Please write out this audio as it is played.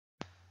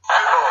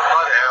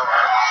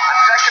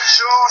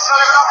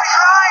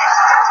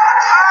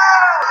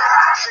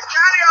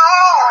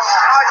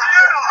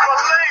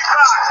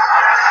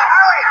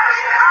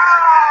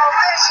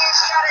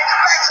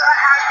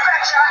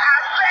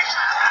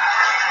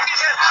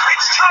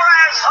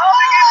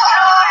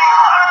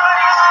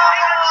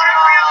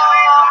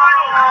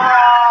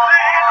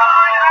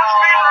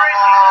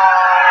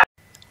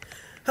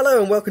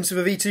Hello and welcome to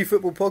the V2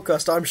 Football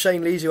Podcast. I'm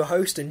Shane Lees, your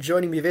host, and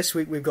joining me this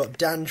week we've got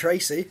Dan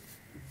Tracy.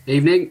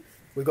 Evening.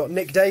 We've got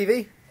Nick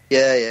Davey.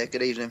 Yeah,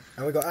 good evening.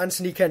 And we've got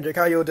Anthony Kendrick.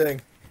 How are you all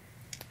doing?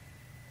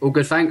 All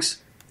good, thanks.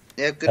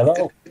 Yeah, good.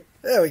 Hello. Good.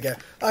 There we go.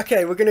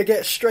 Okay, we're going to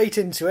get straight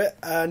into it,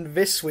 and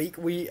this week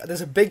there's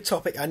a big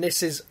topic, and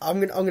this is I'm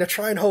going to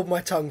try and hold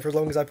my tongue for as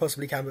long as I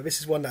possibly can, but this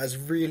is one that has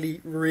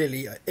really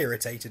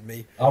irritated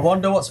me. I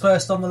wonder what's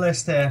first on the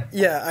list here.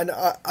 Yeah, and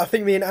I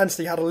think me and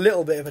Anthony had a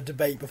little bit of a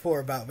debate before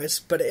about this,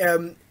 but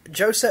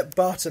Josep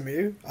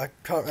Bartomeu, I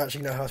can't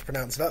actually know how to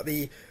pronounce that,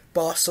 the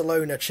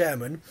Barcelona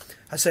chairman,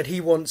 has said he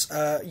wants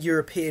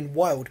European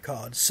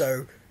wildcards,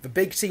 so the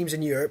big teams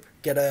in Europe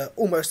get a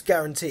almost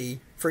guarantee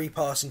free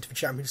pass into the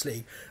Champions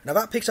League. Now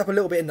that picks up a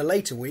little bit in the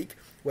later week,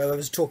 where there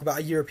was talk about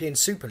a European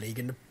Super League,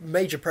 and the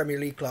major Premier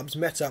League clubs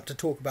met up to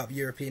talk about the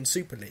European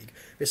Super League.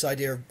 This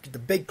idea of the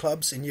big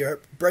clubs in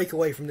Europe break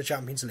away from the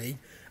Champions League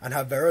and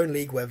have their own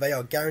league where they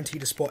are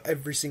guaranteed a spot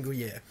every single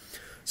year.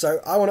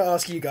 So I want to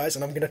ask you guys,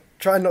 and I'm going to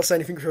try and not say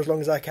anything for as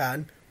long as I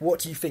can,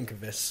 what do you think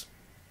of this?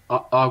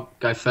 I'll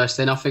go first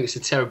then. I think it's a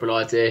terrible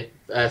idea.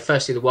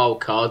 Firstly, the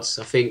wild cards.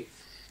 I think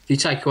if you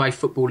take away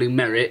footballing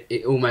merit,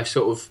 it almost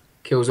sort of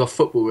kills off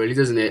football, really,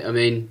 doesn't it? I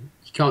mean,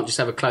 you can't just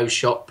have a closed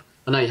shop.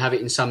 I know you have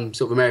it in some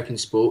sort of American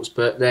sports,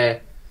 but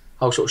their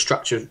whole sort of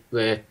structure,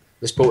 the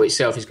sport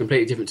itself is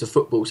completely different to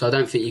football. So I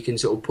don't think you can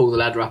sort of pull the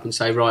ladder up and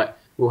say, right,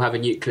 we'll have a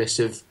nucleus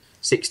of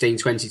 16,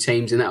 20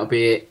 teams and that'll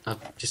be it. I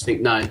just think,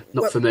 no,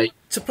 not for me.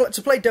 To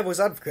play devil's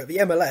advocate, the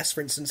MLS,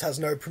 for instance, has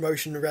no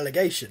promotion and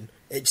relegation.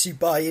 It's you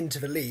buy into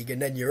the league and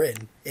then you're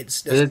in.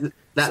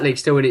 That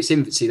league's still in its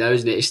infancy, though,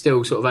 isn't it? It's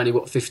still sort of only,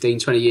 15,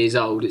 20 years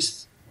old.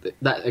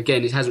 That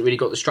again, it hasn't really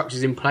got the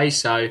structures in place,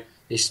 so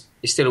it's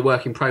still a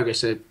work in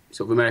progress of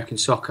sort of American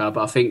soccer.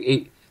 But I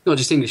think not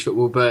just English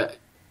football, but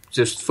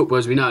just football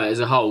as we know it as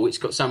a whole, it's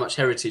got so much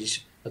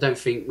heritage. I don't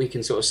think we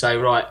can sort of say,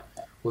 right,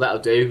 well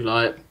that'll do.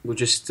 Like we'll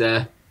just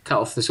cut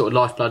off the sort of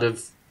lifeblood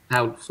of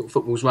how sort of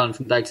football's run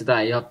from day to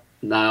day. I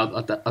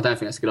don't think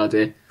that's a good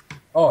idea.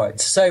 All right,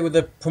 to say with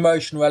the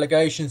promotion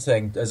relegation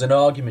thing, as an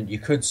argument, you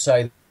could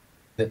say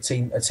that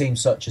a team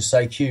such as,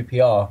 say,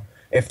 QPR,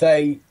 if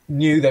they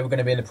knew they were going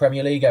to be in the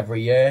Premier League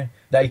every year,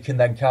 they can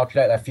then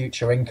calculate their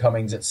future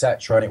incomings,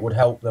 etc., and it would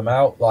help them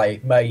out. Like,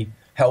 it may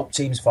help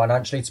teams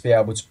financially to be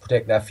able to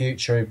predict their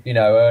future,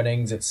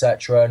 earnings,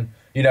 etc. And,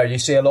 you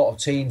see a lot of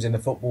teams in the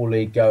Football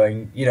League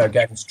getting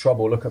into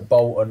trouble. Look at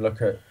Bolton,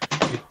 look at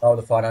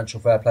the financial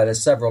fair play.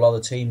 There's several other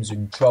teams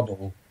in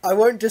trouble. I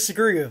won't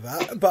disagree with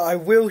that, but I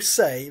will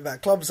say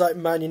that clubs like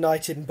Man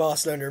United and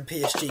Barcelona and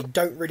PSG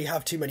don't really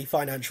have too many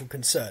financial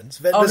concerns.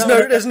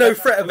 There's no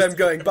threat of them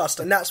going bust,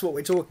 and that's what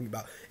we're talking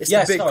about. It's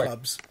the big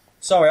clubs.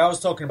 Sorry, I was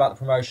talking about the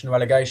promotion and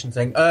relegation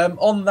thing.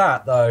 On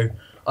that, though,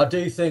 I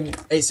do think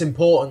it's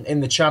important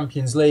in the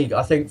Champions League.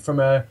 I think from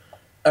a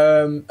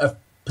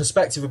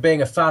perspective of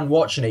being a fan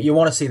watching it, you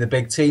want to see the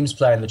big teams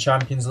play in the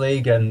Champions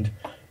League, and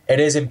it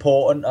is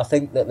important. I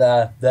think that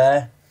they're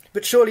there.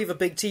 But surely the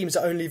big teams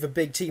are only the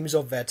big teams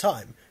of their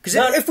time. Because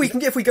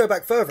if we go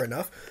back further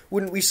enough,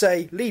 wouldn't we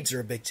say Leeds are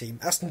a big team,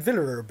 Aston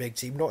Villa are a big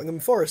team, Nottingham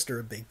Forest are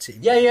a big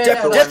team?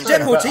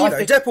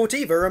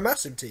 Deportivo are a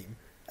massive team.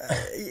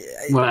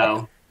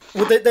 Well,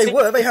 they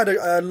were. They had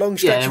a long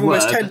stretch of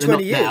almost 10,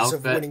 20 years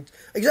of winning.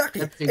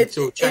 Exactly. It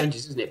sort of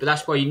changes, isn't it? But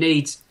that's why you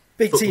need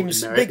big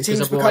teams. Merit, big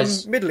teams become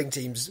middling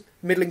teams.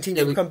 Middling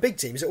teams become big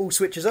teams. It all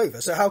switches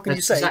over. So how can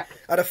you say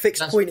at a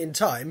fixed point in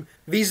time,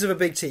 these are the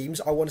big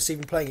teams, I want to see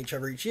them playing each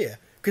other each year?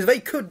 Because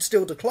they could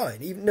still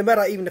decline, even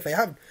if they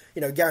have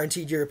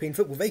guaranteed European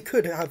football, they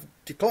could have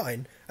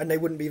decline, and they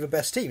wouldn't be the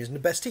best teams, and the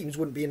best teams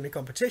wouldn't be in the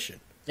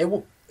competition. It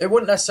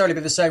wouldn't necessarily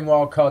be the same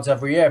wild cards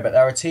every year, but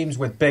there are teams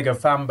with bigger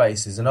fan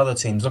bases and other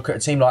teams. Look at a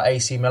team like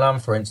AC Milan,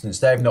 for instance.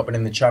 They've not been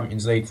in the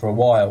Champions League for a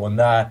while, and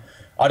I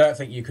don't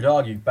think you could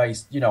argue,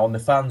 based on the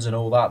fans and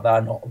all that,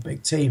 they're not a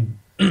big team.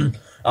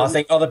 I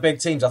think other big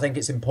teams, I think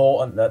it's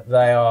important that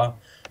they are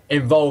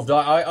involved.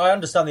 I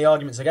understand the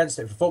arguments against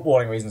it for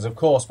footballing reasons, of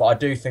course, but I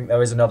do think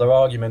there is another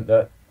argument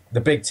that the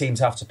big teams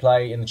have to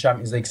play in the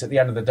Champions League, because at the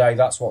end of the day,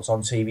 that's what's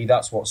on TV,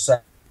 that's what's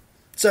set.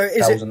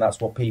 And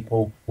that's what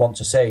people want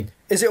to see.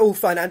 Is it all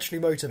financially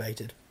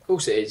motivated? Of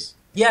course it is.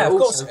 Yeah, of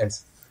course it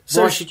is.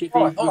 So why should you be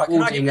can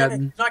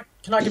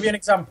I give you an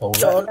example?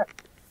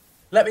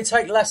 Let me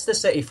take Leicester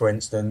City, for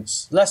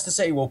instance. Leicester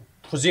City will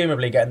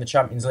presumably get in the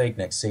Champions League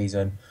next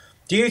season.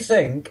 Do you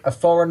think a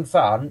foreign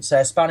fan,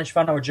 say a Spanish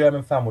fan or a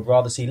German fan, would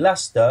rather see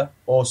Leicester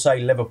or, say,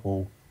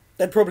 Liverpool?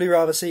 They'd probably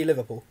rather see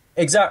Liverpool.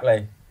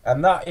 Exactly.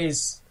 And that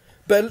is...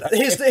 But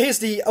here's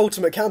the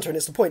ultimate counter, and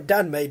it's the point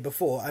Dan made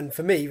before, and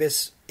for me,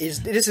 this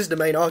is the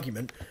main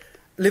argument.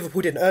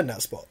 Liverpool didn't earn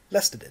that spot.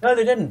 Leicester did. No,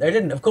 they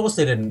didn't. Of course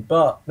they didn't.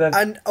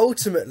 And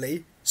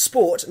ultimately,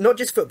 sport, not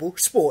just football,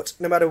 sport,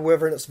 no matter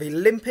whether it's the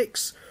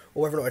Olympics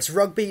or whether or not it's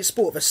rugby,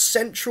 sport, the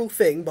central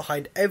thing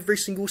behind every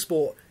single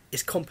sport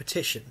is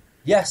competition.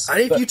 Yes. And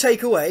if you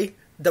take away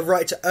the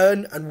right to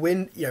earn and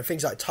win,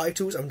 things like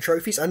titles and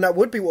trophies, and that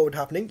would be what would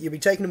happen. You'd be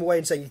taking them away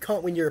and saying you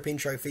can't win European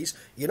trophies,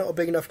 you're not a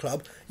big enough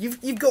club.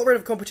 You've got rid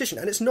of competition,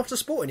 and it's not a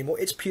sport anymore.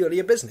 It's purely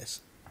a business.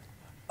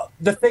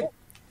 The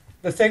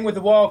thing with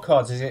the wild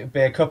cards is it'd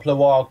be a couple of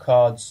wild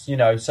cards,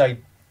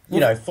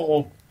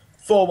 four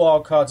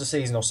wild cards a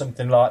season or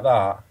something like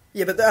that.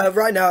 Yeah, but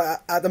right now,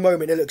 at the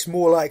moment, it looks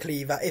more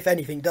likely that if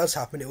anything does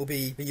happen, it will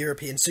be the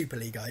European Super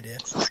League idea.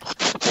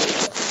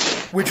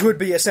 Which would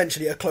be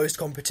essentially a closed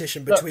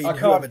competition between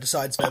whoever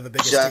decides they're the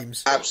biggest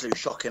teams. Absolute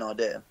shocking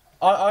idea.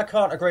 I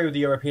can't agree with the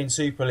European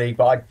Super League,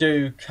 but I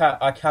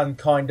can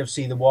kind of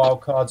see the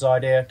wild cards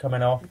idea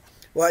coming off.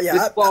 Well, yeah.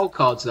 With wild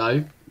cards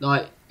though,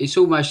 it's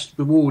almost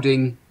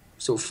rewarding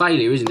sort of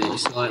failure, isn't it?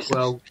 It's like,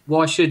 well,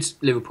 why should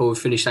Liverpool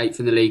finish 8th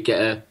in the league get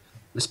a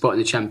spot in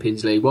the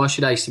Champions League? Why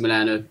should AC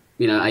Milan,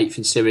 8th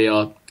in Serie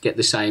A, get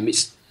the same?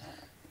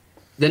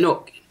 They're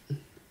not.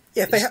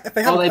 Yeah, if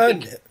they haven't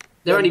earned it.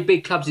 They're only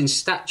big clubs in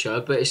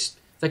stature, but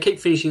they keep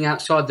finishing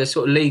outside their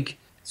sort of league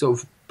sort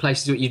of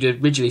places that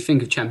you'd originally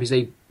think of Champions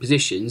League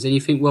positions, and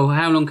you think, well,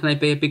 how long can they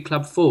be a big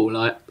club for?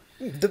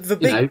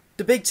 The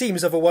big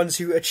teams are the ones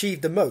who achieve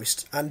the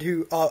most and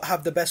who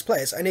have the best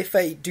players. And if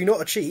they do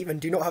not achieve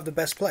and do not have the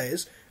best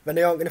players, then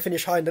they aren't going to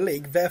finish high in the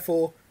league.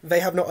 Therefore,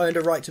 they have not earned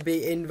a right to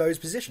be in those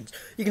positions.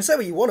 You can say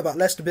what you want about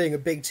Leicester being a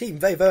big team.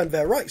 They've earned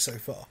their right so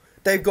far.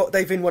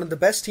 They've been one of the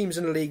best teams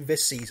in the league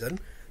this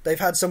season. They've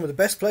had some of the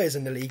best players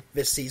in the league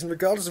this season,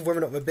 regardless of whether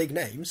or not they're big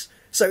names.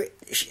 So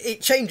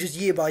it changes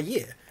year by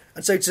year.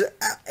 And so to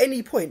at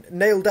any point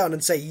nail down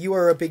and say you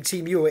are a big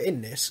team, you are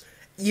in this,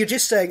 you're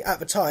just saying at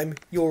the time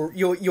you're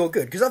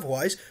good. Because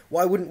otherwise,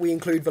 why wouldn't we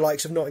include the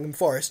likes of Nottingham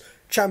Forest,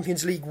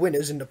 Champions League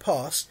winners in the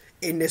past,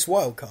 in this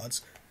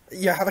wildcards?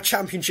 You have a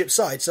championship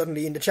side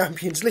suddenly in the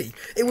Champions League.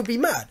 It would be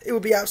mad. It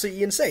would be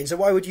absolutely insane. So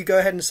why would you go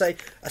ahead and say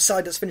a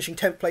side that's finishing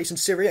 10th place in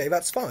Serie A,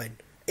 that's fine?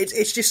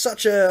 It's just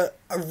such a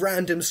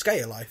random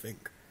scale, I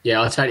think.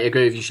 Yeah, I totally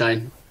agree with you,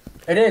 Shane.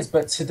 It is,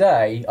 but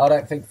today I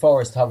don't think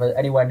Forest have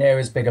anywhere near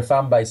as big a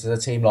fan base as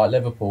a team like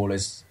Liverpool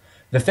is.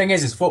 The thing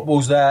is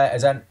football's there,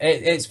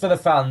 it's for the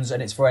fans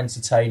and it's for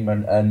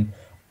entertainment. And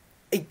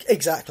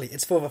exactly,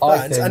 it's for the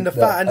fans, and the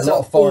fans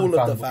are all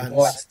of the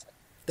fans.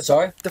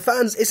 Sorry? The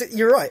fans,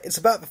 you're right, it's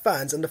about the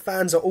fans, and the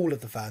fans are all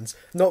of the fans,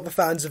 not the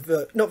fans of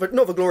not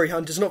the glory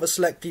hunters, not the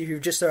select few who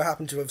just so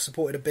happen to have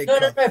supported a big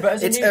club. No,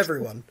 but it's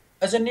everyone.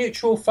 As a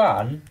neutral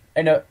fan,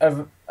 in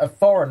a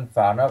foreign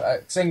fan,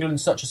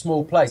 England's such a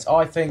small place,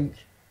 I think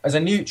as a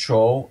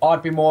neutral,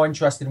 I'd be more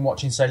interested in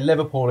watching, say,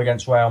 Liverpool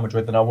against Real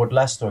Madrid than I would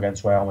Leicester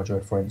against Real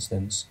Madrid, for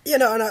instance. Yeah,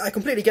 no, and I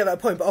completely get that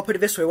point, but I'll put it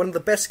this way, one of the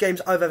best games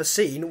I've ever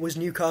seen was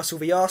Newcastle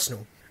v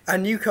Arsenal.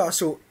 And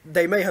Newcastle,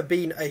 they may have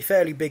been a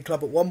fairly big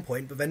club at one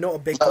point, but they're not a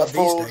big club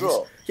these days.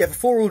 Draw? Yeah, the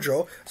 4-4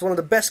 draw. It's one of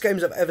the best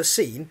games I've ever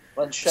seen.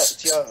 When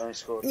Shaq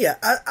scored. Yeah,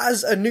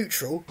 as a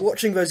neutral,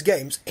 watching those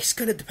games, it's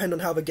going to depend on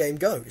how the game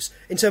goes.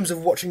 In terms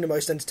of watching the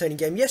most entertaining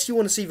game, yes, you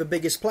want to see the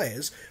biggest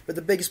players, but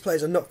the biggest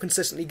players are not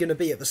consistently going to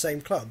be at the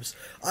same clubs.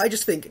 I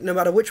just think, no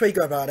matter which way you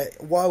go about it,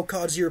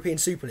 Wildcards European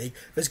Super League,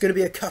 there's going to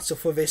be a cut-off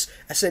for this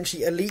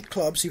essentially elite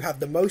clubs who have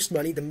the most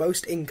money, the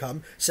most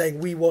income, saying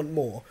we want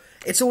more.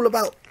 It's all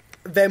about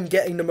them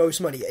getting the most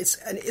money.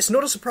 It's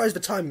not a surprise the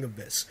timing of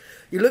this.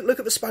 You look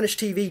at the Spanish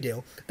TV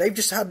deal. They've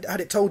just had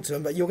it told to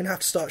them that you're going to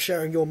have to start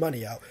sharing your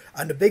money out,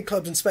 and the big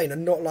clubs in Spain are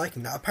not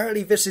liking that.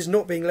 Apparently this is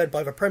not being led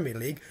by the Premier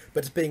League,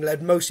 but it's being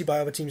led mostly by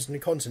other teams in the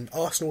continent.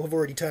 Arsenal have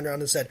already turned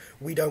around and said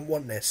we don't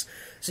want this.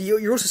 So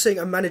you're also seeing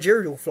a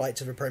managerial flight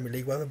to the Premier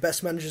League where the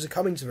best managers are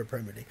coming to the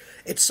Premier League.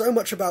 It's so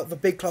much about the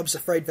big clubs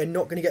afraid they're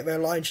not going to get their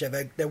lion's share.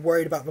 They're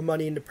worried about the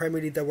money in the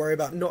Premier League. They're worried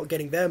about not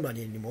getting their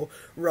money anymore,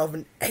 rather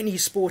than any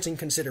sporting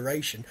consideration.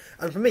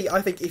 And for me,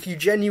 I think if you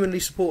genuinely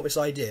support this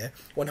idea,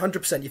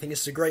 100% you think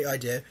this is a great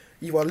idea,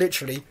 you are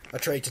literally a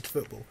traitor to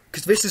football.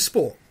 Because this is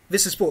sport.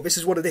 This is sport. This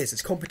is what it is.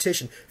 It's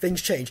competition.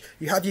 Things change.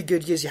 You have your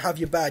good years. You have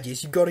your bad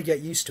years. You've got to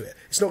get used to it.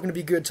 It's not going to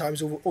be good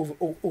times over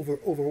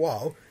a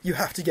while. You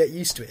have to get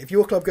used to it. If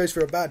your club goes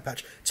through a bad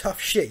patch, tough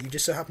shit. You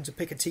just so happen to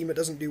pick a team that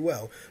doesn't do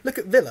well. Look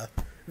at Villa.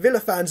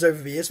 Villa fans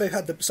over the years, they've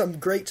had some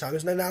great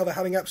times, and now they're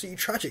having absolutely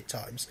tragic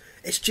times.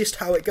 It's just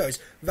how it goes.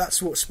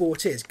 That's what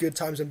sport is, good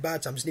times and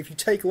bad times. And if you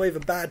take away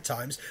the bad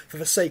times for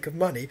the sake of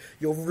money,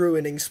 you're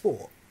ruining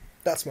sport.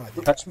 That's my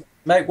view. Let's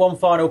make one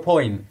final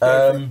point.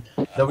 There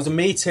was a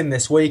meeting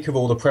this week of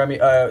all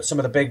the some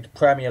of the big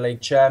Premier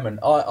League chairmen.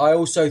 I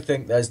also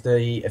think there's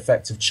the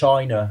effect of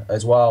China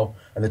as well,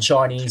 and the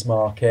Chinese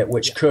market,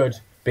 which could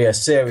be a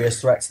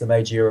serious threat to the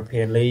major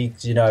European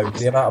leagues. You know,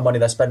 the amount of money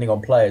they're spending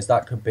on players,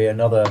 that could be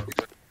another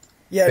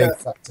big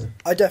factor.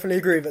 I definitely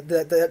agree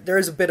that there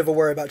is a bit of a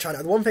worry about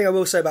China. The one thing I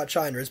will say about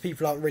China is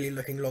people aren't really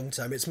looking long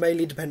term. It's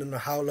mainly dependent on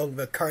how long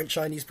the current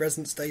Chinese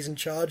president stays in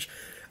charge,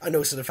 and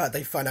also the fact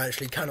they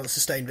financially cannot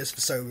sustain this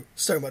for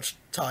so much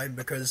time,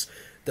 because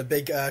the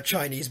big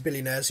Chinese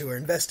billionaires who are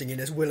investing in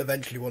this will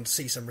eventually want to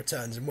see some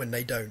returns, and when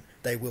they don't,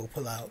 they will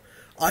pull out.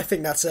 I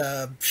think that's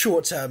a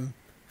short-term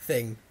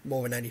thing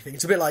more than anything.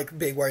 It's a bit like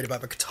being worried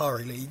about the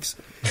Qatari leagues.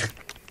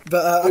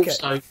 But okay.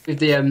 Also, with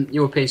the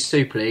European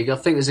Super League, I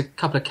think there's a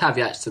couple of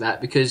caveats to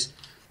that, because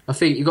I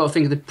think you've got to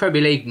think of the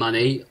Premier League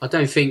money. I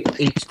don't think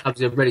each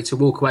clubs are ready to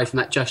walk away from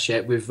that just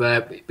yet, with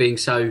it being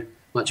so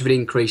much of an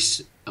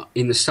increase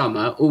in the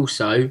summer.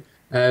 Also,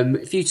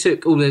 if you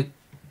took all the,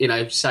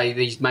 say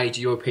these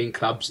major European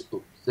clubs,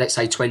 let's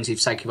say 20 for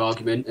the sake of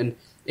argument, and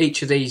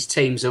each of these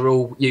teams are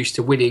all used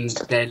to winning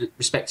their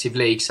respective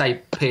leagues,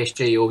 say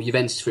PSG or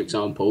Juventus, for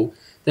example,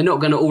 they're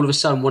not going to all of a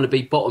sudden want to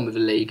be bottom of the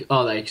league,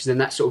 are they? Because then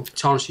that sort of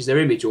tarnishes their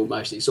image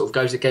almost. It sort of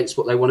goes against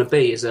what they want to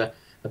be as a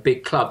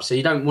big club. So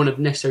you don't want to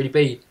necessarily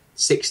be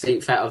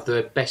 16th out of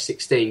the best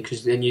 16,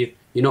 because then you're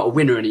not a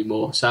winner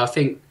anymore. So I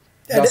think...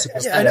 then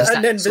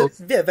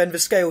the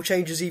scale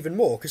changes even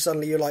more, because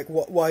suddenly you're like,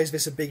 why is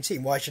this a big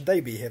team? Why should they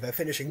be here? They're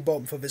finishing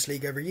bottom for this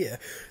league every year.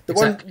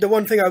 The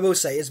one thing I will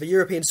say is the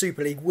European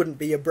Super League wouldn't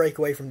be a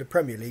breakaway from the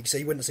Premier League, so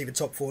you wouldn't see the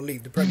top four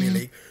leave the Premier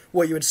League.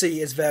 What you would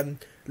see is them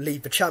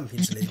leave the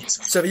Champions League.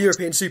 So the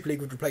European Super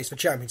League would replace the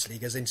Champions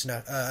League as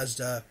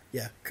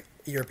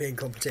European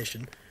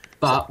competition.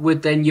 But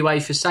would then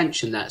UEFA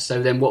sanction that?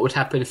 So then what would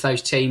happen if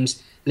those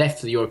teams left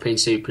for the European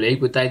Super League?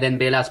 Would they then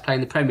be allowed to play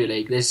in the Premier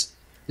League? There's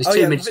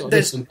too many sort of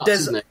ifs and buts,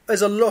 isn't it?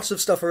 There's a lot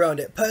of stuff around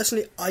it.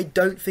 Personally, I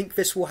don't think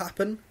this will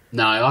happen.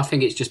 No, I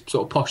think it's just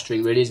sort of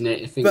posturing, really, isn't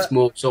it? I think it's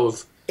more sort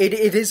of... It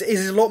is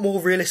a lot more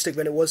realistic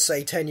than it was,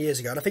 say, 10 years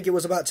ago. And I think it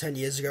was about 10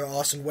 years ago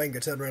Arsene Wenger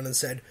turned around and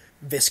said,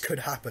 this could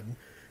happen.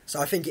 So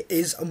I think it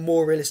is a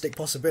more realistic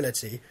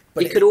possibility.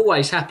 But it could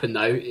always happen,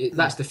 though.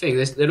 That's the thing.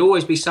 There'll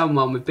always be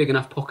someone with big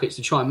enough pockets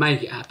to try and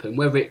make it happen.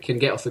 Whether it can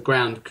get off the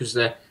ground because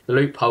the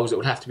loopholes that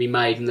would have to be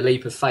made and the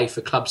leap of faith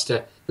for clubs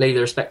to leave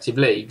their respective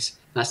leagues,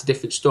 that's a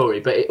different story.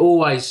 But it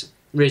always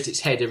rears its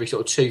head every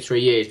sort of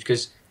 2-3 years,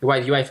 because the way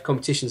the UEFA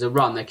competitions are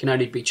run, they can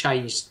only be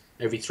changed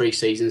every 3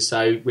 seasons.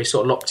 So we're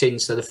sort of locked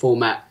into the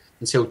format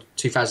until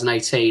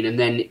 2018, and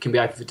then it can be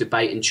open for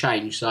debate and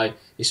change. So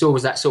it's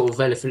always that sort of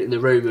elephant in the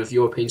room of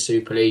European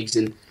Super Leagues,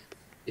 and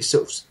it's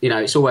sort of,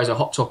 it's always a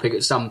hot topic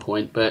at some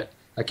point. But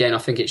again, I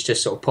think it's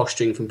just sort of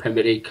posturing from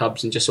Premier League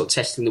clubs and just sort of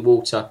testing the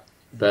water.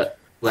 But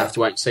we'll have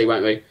to wait and see,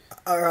 won't we?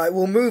 All right,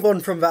 we'll move on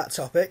from that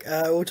topic.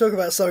 We'll talk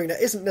about something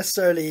that isn't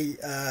necessarily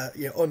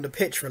on the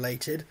pitch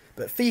related,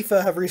 but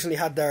FIFA have recently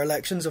had their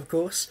elections, of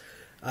course.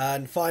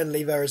 And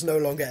finally, there is no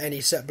longer any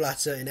Sepp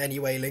Blatter in any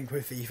way linked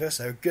with FIFA,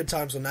 so good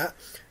times on that.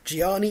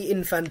 Gianni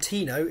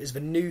Infantino is the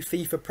new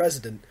FIFA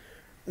president.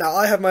 Now,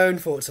 I have my own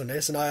thoughts on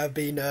this, and I have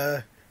been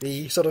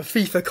the sort of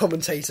FIFA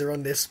commentator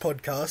on this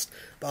podcast,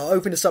 but I'll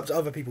open this up to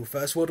other people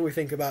first. What do we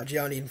think about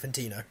Gianni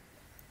Infantino?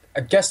 I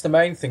guess the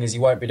main thing is he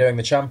won't be doing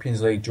the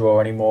Champions League draw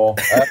anymore.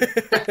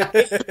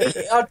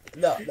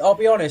 I'll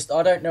be honest,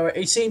 I don't know.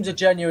 He seems a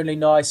genuinely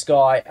nice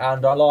guy,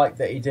 and I like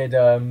that he did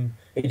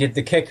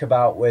the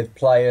kickabout with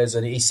players,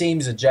 and he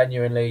seems a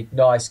genuinely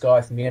nice guy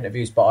from the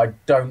interviews, but I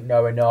don't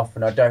know enough,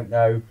 and I don't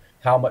know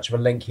how much of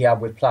a link he had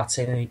with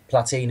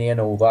Platini and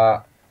all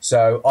that.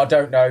 So I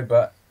don't know,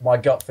 but my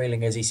gut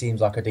feeling is he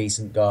seems like a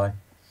decent guy.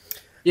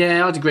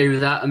 Yeah, I'd agree with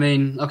that. I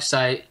mean, like I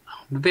say,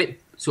 I'm a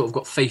bit sort of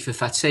got FIFA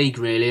fatigue,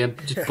 really. I'm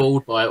just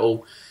bored by it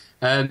all.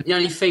 The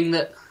only thing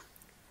that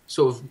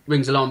sort of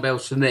rings alarm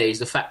bells for me is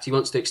the fact he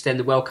wants to extend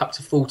the World Cup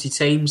to 40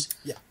 teams.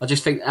 Yeah. I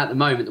just think at the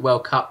moment, the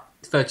World Cup,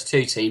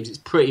 32 teams, it's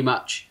pretty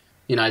much,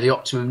 the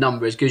optimum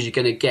number, as good as you're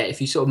going to get.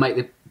 If you sort of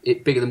make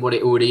it bigger than what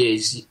it already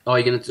is, are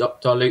you going to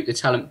dilute the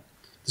talent,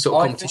 the sort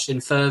of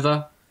competition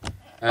further?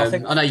 I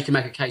know you can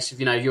make a case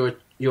of,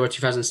 Euro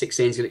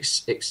 2016 is going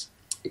to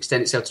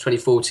extend itself to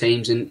 24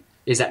 teams, and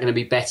is that going to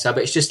be better?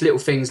 But it's just little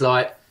things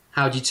like,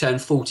 how do you turn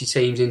 40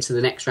 teams into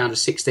the next round of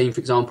 16, for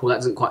example? That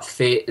doesn't quite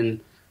fit, and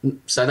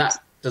so that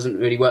doesn't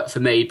really work for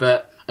me.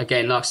 But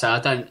again, like I say, I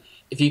don't.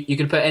 If you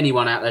could put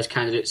anyone out those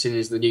candidates in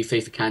as the new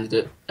FIFA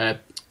candidate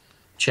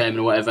chairman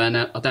or whatever, and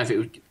I don't think it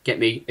would get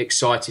me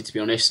excited, to be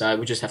honest. So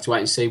we'll just have to wait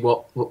and see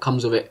what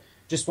comes of it.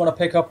 Just want to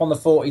pick up on the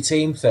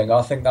 40-team thing.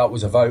 I think that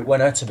was a vote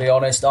winner, to be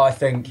honest. I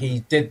think he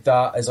did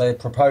that as a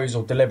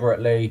proposal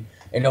deliberately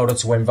in order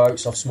to win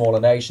votes off smaller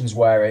nations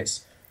where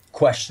it's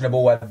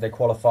questionable whether they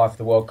qualify for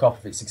the World Cup.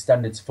 If it's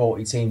extended to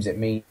 40 teams, it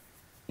means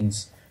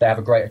they have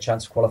a greater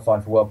chance of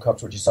qualifying for World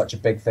Cups, which is such a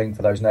big thing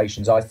for those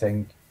nations, I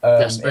think.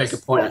 That's a very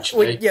good point,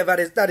 actually. Yeah,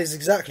 that is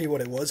exactly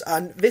what it was.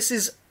 And this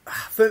is,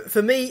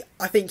 for me,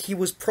 I think he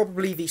was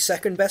probably the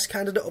second best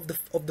candidate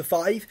of the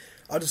five.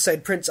 I'd have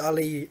said Prince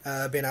Ali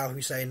bin Al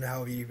Hussein,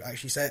 however you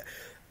actually say it,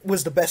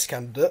 was the best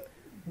candidate.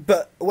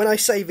 But when I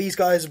say these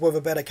guys were the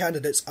better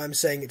candidates, I'm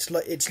saying it's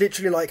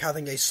literally like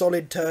having a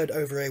solid turd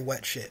over a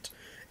wet shit.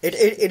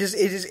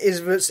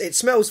 It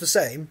smells the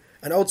same,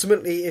 and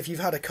ultimately, if you've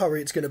had a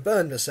curry, it's going to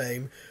burn the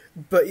same.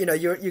 But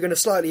you're going to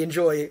slightly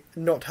enjoy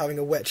not having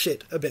a wet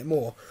shit a bit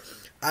more.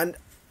 And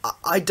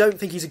I don't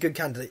think he's a good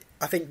candidate.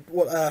 I think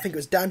it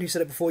was Dan who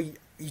said it before.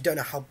 You don't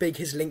know how big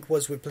his link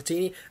was with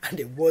Platini, and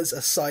it was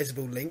a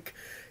sizable link.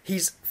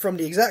 He's from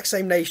the exact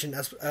same nation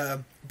as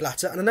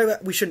Blatter, and I know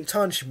that we shouldn't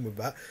tarnish him with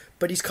that,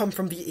 but he's come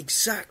from the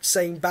exact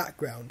same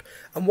background.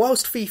 And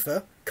whilst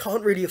FIFA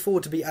can't really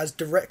afford to be as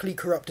directly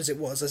corrupt as it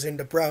was, as in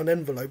the brown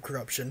envelope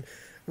corruption,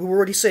 we're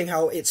already seeing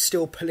how it's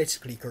still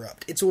politically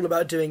corrupt. It's all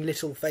about doing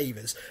little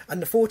favours.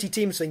 And the 40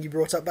 teams thing you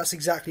brought up, that's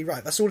exactly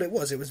right. That's all it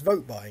was. It was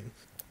vote buying.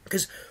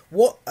 Because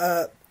what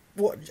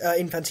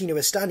Infantino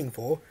is standing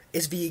for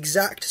is the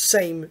exact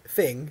same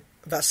thing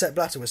that Sepp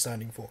Blatter was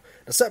standing for.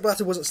 Now, Sepp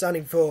Blatter wasn't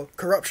standing for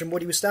corruption.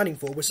 What he was standing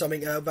for was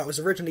something that was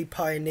originally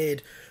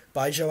pioneered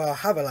by Joao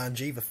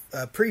Havelange,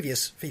 the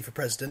previous FIFA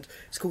president.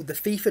 It's called the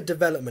FIFA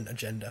Development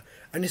Agenda.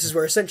 And this is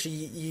where essentially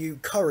you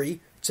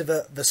curry to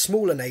the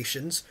smaller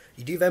nations,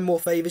 you do them more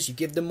favours, you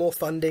give them more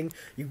funding,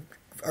 you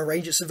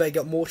arrange it so they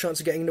got more chance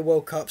of getting in the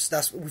World Cups.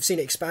 We've seen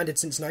it expanded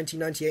since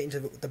 1998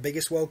 into the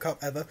biggest World Cup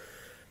ever.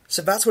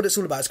 So that's what it's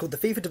all about. It's called the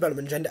FIFA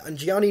Development Agenda, and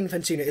Gianni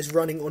Infantino is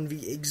running on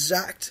the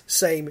exact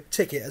same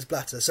ticket as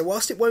Blatter. So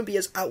whilst it won't be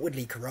as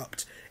outwardly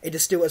corrupt, it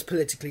is still as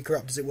politically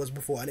corrupt as it was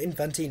before, and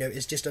Infantino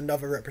is just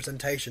another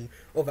representation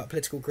of that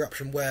political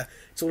corruption, where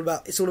it's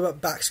all about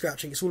back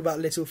scratching, it's all about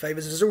little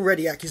favours. There's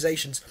already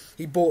accusations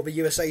he bought the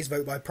USA's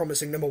vote by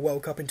promising them a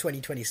World Cup in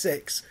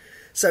 2026.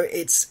 So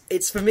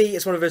it's for me,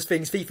 it's one of those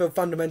things. FIFA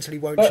fundamentally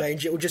won't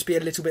change. It will just be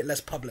a little bit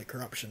less public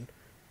corruption.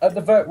 With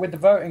the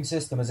voting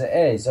system as it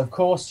is, of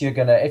course you're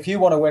gonna. If you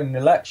want to win an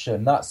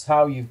election, that's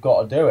how you've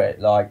got to do it.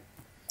 Like,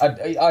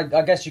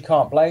 I guess you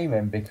can't blame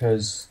him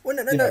because.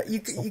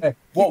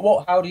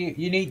 Well, How do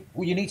you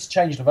need to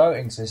change the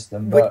voting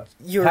system, but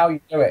how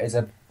you do it is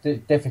a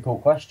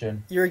difficult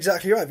question. You're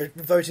exactly right. The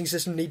voting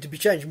system needs to be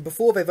changed. And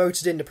before they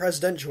voted in the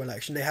presidential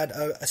election, they had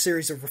a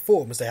series of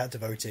reforms they had to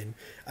vote in.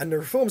 And the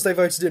reforms they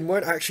voted in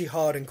weren't actually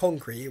hard and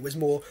concrete. It was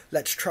more,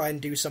 let's try and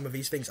do some of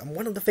these things. And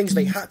one of the things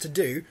they had to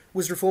do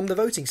was reform the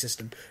voting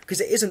system. Because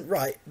it isn't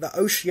right that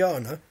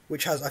Oceania,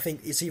 which has, I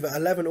think, it's either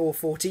 11 or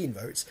 14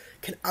 votes,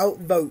 can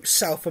outvote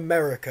South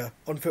America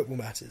on football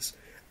matters.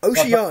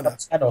 Oceania...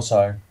 10 or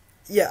so.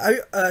 Yeah,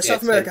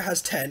 South America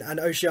has 10, and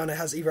Oceania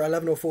has either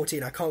 11 or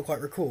 14, I can't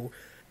quite recall.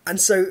 And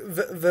so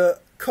the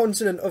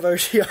continent of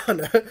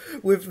Oceania,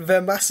 with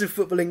their massive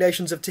footballing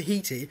nations of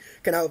Tahiti,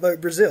 can outvote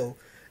Brazil.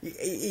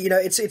 You know,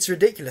 it's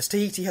ridiculous.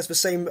 Tahiti has the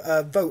same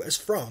vote as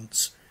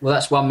France. Well,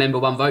 that's one member,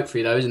 one vote for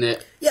you, though, isn't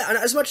it? Yeah, and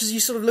as much as you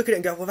sort of look at it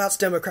and go, well, that's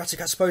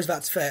democratic, I suppose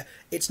that's fair,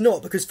 it's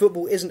not, because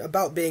football isn't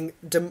about being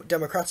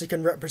democratic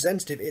and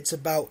representative. It's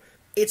about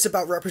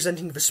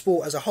representing the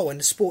sport as a whole,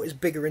 and the sport is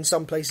bigger in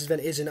some places than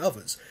it is in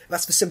others.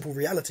 That's the simple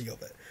reality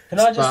of it. Can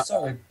I just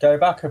go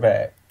back a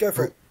bit? Go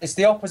for it. It's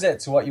the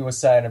opposite to what you were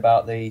saying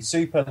about the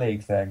Super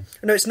League thing.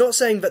 No, it's not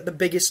saying that the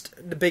biggest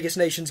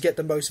nations get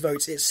the most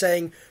votes. It's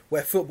saying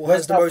where football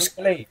has the most...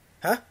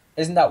 Huh?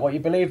 Isn't that what you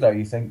believe, though?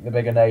 You think the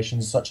bigger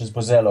nations, such as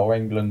Brazil or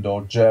England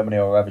or Germany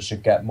or whoever,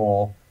 should get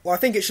more? Well, I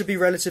think it should be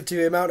relative to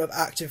the amount of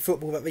active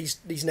football that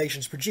these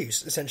nations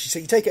produce, essentially. So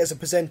you take it as a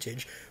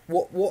percentage.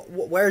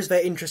 Where is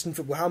their interest in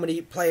football? How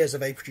many players are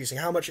they producing?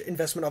 How much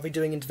investment are they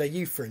doing into their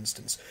youth, for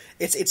instance?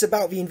 It's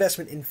about the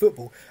investment in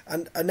football.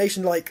 And a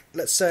nation like,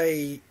 let's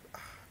say,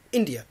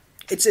 India,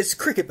 it's a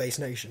cricket-based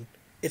nation.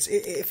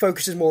 It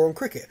focuses more on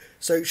cricket.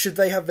 So should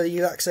they have the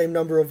exact same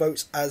number of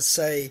votes as,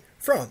 say,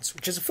 France,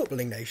 which is a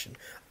footballing nation?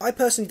 I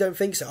personally don't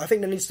think so. I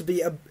think there needs to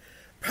be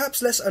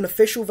perhaps less an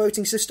official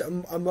voting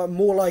system,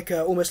 more like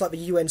almost like the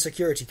UN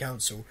Security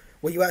Council,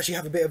 where you actually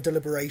have a bit of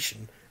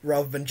deliberation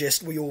rather than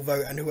just we all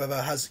vote and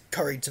whoever has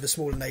curried to the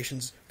smaller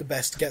nations the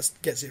best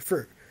gets it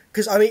through.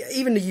 Because, I mean,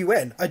 even the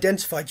UN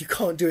identified you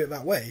can't do it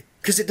that way,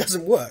 because it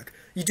doesn't work.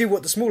 You do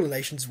what the smaller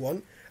nations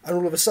want, and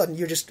all of a sudden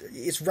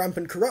it's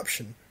rampant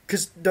corruption,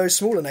 because those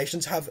smaller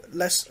nations have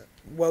less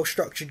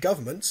well-structured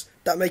governments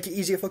that make it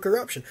easier for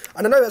corruption.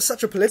 And I know that's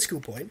such a political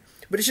point,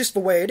 but it's just the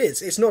way it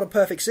is. It's not a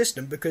perfect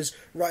system, because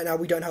right now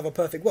we don't have a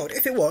perfect world.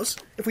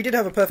 If we did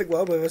have a perfect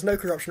world where there was no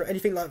corruption or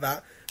anything like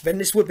that, then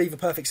this would be the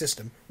perfect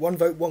system. One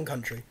vote, one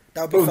country.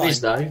 That would be fine.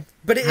 Is, though,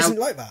 but it isn't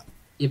like that.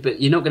 Yeah,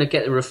 but you're not going to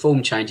get the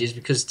reform changes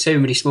because too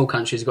many small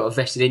countries have got a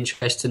vested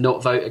interest to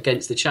not vote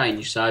against the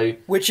change. So,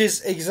 which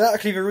is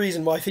exactly the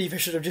reason why FIFA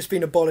should have just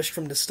been abolished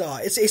from the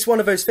start. It's one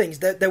of those things.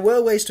 There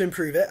were ways to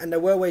improve it, and there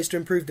were ways to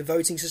improve the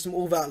voting system,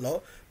 all that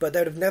lot, but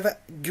they'd have never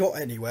got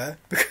anywhere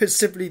because,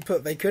 simply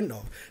put, they couldn't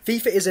have.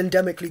 FIFA is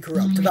endemically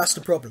corrupt. That's the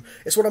problem.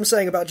 It's what I'm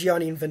saying about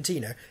Gianni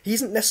Infantino. He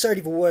isn't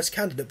necessarily the worst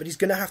candidate, but he's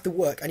going to have to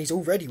work, and he's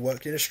already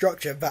worked in a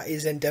structure that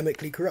is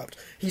endemically corrupt.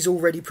 He's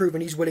already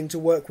proven he's willing to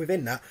work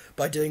within that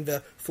by doing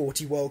the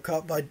 40 World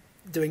Cup, by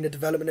doing the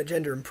development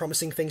agenda and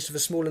promising things to the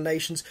smaller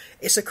nations.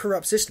 It's a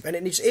corrupt system,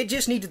 and it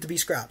just needed to be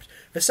scrapped.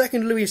 The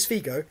second Luis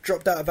Figo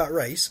dropped out of that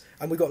race,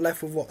 and we got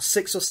left with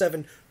 6 or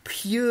 7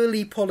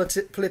 purely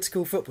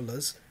political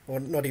footballers,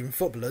 or not even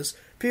footballers,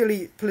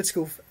 purely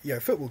political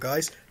football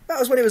guys. That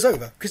was when it was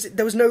over, because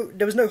there was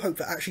no hope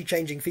for actually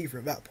changing FIFA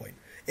at that point.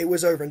 It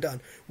was over and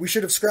done. We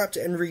should have scrapped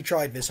it and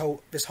retried this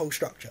whole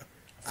structure.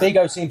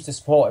 Figo seems to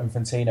support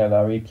Infantino,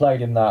 though. He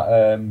played in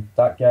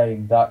that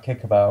game, that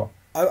kickabout.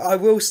 I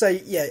will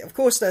say, yeah, of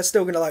course they're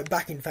still going to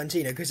back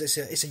Infantino because it's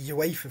a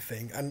UEFA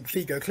thing, and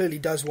Figo clearly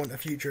does want a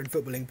future in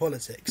footballing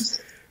politics.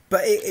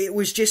 But it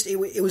was just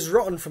it was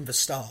rotten from the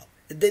start.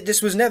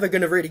 This was never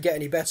going to really get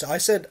any better. I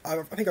think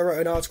I wrote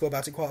an article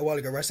about it quite a while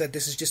ago where I said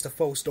this is just a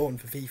false dawn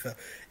for FIFA.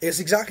 It's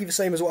exactly the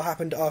same as what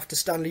happened after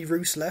Stanley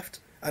Roos left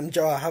and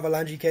Joao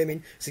Havelange came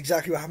in. It's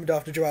exactly what happened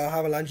after Joao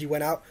Havelange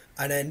went out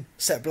and then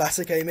Sepp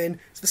Blatter came in.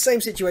 It's the same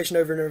situation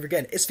over and over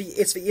again. It's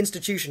the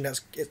institution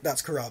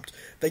that's corrupt.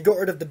 They got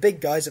rid of the big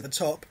guys at the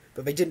top,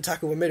 but they didn't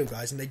tackle the middle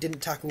guys and they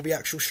didn't tackle the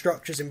actual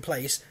structures in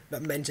place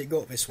that meant it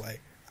got this way.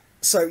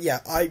 So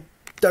yeah, I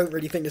don't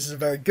really think this is a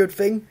very good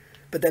thing.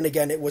 But then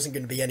again, it wasn't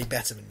going to be any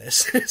better than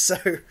this. So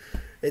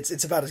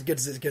it's about as good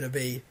as it's going to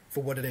be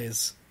for what it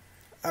is.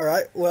 All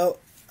right, well,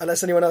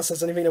 unless anyone else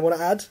has anything they want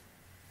to add?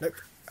 Nope.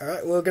 All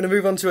right, we're going to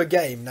move on to a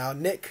game. Now,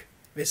 Nick,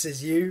 this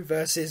is you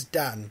versus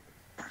Dan.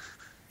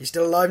 You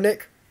still alive,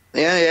 Nick?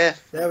 Yeah.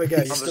 There we go,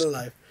 you're still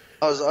alive.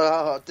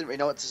 I didn't really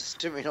know what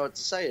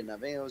to say in that. I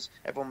mean,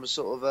 everyone was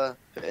sort of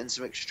putting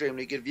some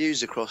extremely good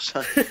views across.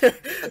 I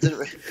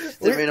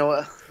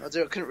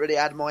couldn't really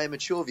add my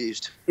immature views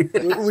to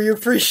it. We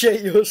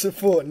appreciate your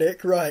support,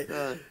 Nick. Right,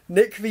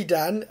 Nick v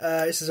Dan.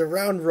 This is a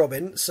round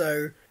robin.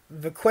 So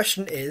the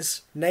question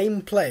is: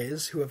 name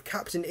players who have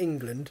captained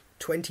England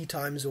 20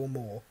 times or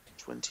more.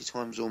 20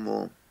 times or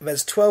more.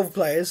 There's 12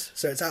 players,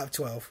 so it's out of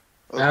 12.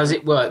 How does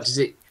it work? Does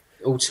it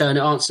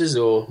alternate answers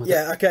or?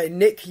 Yeah. Okay,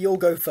 Nick, you'll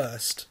go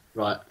first.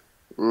 Right.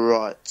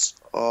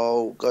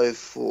 I'll go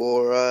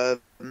for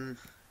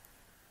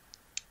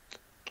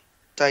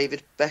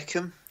David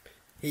Beckham.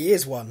 He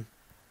is one.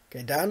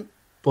 Okay, Dan?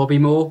 Bobby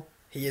Moore.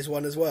 He is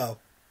one as well.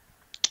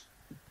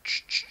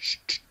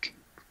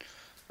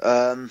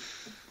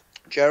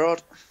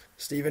 Gerrard.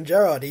 Steven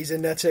Gerrard, he's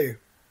in there too.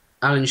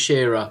 Alan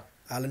Shearer.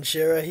 Alan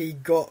Shearer, he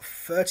got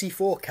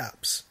 34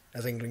 caps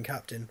as England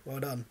captain. Well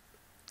done.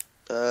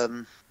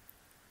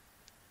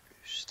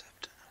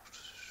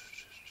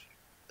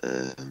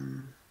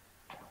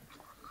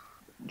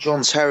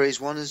 John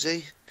Terry's one, is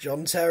he?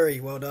 John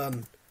Terry, well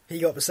done. He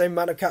got the same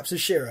amount of caps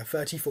as Shearer,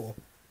 34.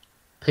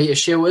 Peter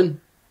Shilton.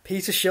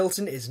 Peter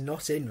Shilton is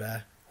not in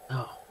there.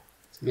 Oh,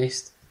 it's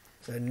missed.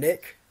 So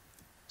Nick.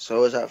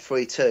 So is that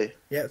 3-2?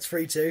 Yeah, it's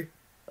 3-2.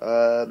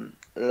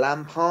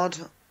 Lampard?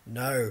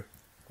 No.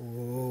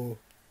 Ooh.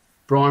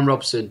 Brian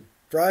Robson.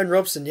 Brian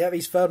Robson, yeah,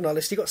 he's third on our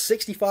list. He got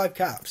 65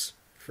 caps.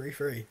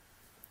 3-3.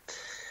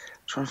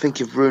 Trying to think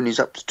if Rooney's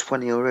up to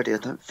 20 already. I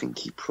don't think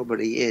he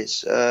probably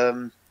is.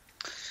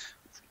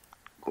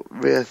 Got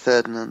Rio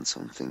Ferdinand,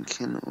 I'm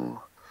thinking,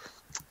 or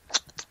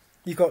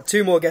You've got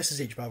 2 more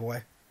guesses each, by the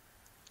way.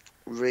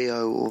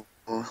 Rio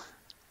or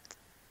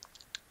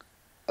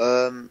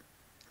who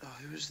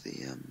was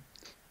the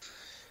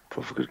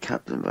proper good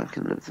captain back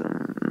in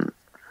the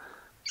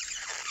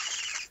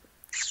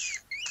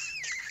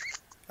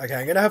Okay,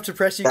 I'm going to have to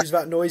press you because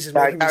that noise is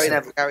making me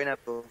sick. Gary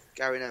Neville.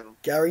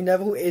 Gary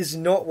Neville is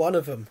not one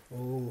of them.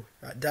 Ooh.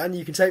 Right, Dan,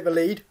 you can take the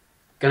lead.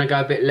 Going to go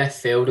a bit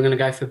left field. I'm going to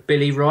go for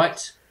Billy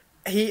Wright.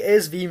 He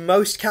is the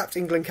most capped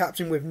England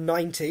captain with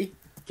 90.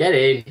 Get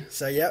in.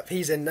 So, yep,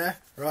 he's in there.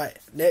 Right,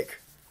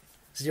 Nick,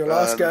 this is your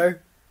last go.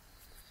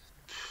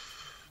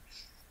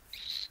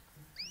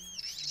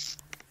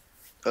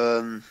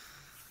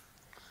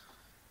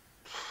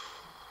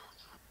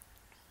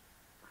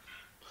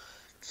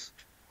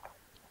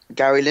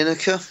 Gary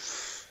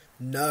Lineker?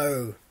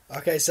 No.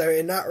 Okay, so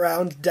in that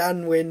round,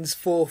 Dan wins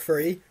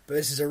 4-3, but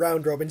this is a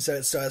round robin, so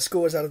it's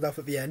scores added up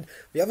at the end.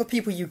 The other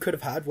people you could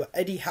have had were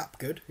Eddie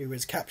Hapgood, who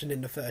was captain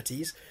in the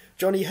 30s,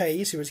 Johnny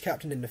Hayes, who was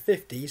captain in the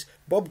 50s,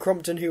 Bob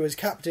Crompton, who was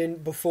captain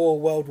before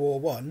World War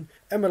One,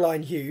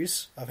 Emmeline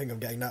Hughes, I think I'm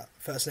getting that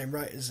first name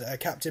right, is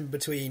captain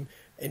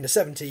in the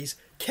 70s,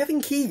 Kevin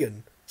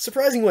Keegan,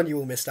 surprising one you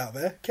all missed out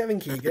there, Kevin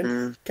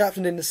Keegan,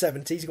 captain in the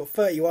 70s, he got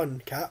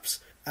 31 caps,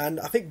 and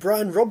I think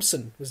Brian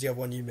Robson was the other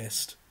one you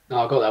missed. No,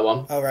 I got that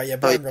one. Oh, right, yeah,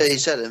 Brian Robson. You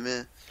said him,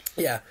 yeah.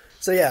 Yeah,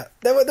 so yeah,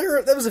 there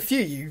was a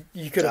few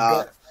you could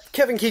have got.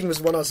 Kevin Keegan was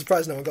the one I was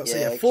surprised no one got, so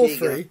yeah,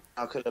 4-3.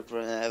 I could have,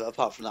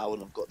 apart from that, I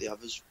wouldn't have got the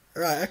others.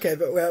 Right, okay,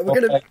 but we're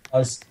going to...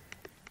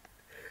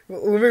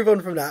 We'll move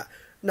on from that.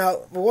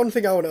 Now, the one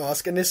thing I want to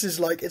ask, and this is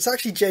like, it's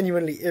actually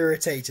genuinely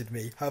irritated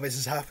me how this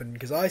has happened,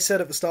 because I said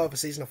at the start of the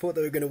season I thought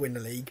they were going to win the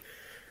league.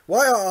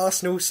 Why are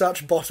Arsenal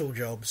such bottle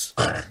jobs?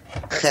 That's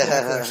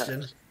my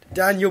question.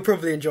 Dan, you'll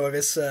probably enjoy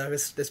this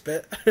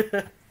bit.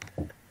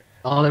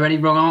 Are there any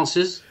wrong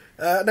answers?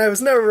 No,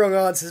 there's no wrong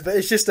answers, but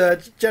it's just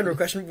a general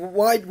question.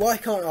 Why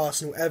can't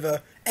Arsenal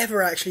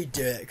ever actually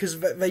do it? Because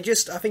they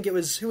just, I think it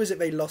was, who was it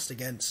they lost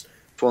against?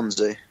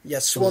 Swansea. Yeah,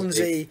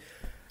 Swansea.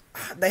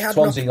 They had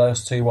Swansea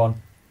lost 2-1.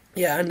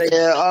 Yeah, and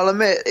I'll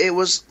admit it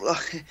was.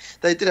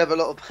 They did have a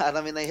lot of bad.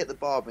 I mean, they hit the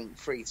bar, I think,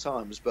 3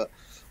 times. But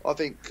I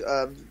think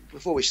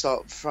before we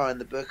start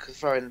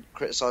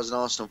criticising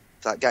Arsenal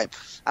for that game,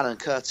 Alan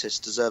Curtis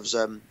deserves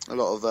a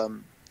lot of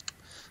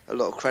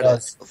credit.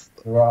 Yes,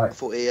 right. I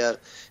thought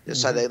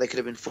so they could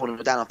have been falling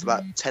down after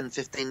about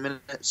 10-15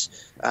 minutes,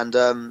 and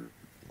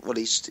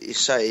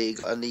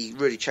he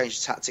really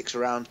changed the tactics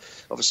around.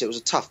 Obviously, it was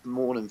a tough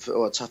morning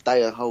or a tough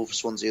day at whole for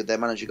Swansea. Their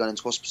manager going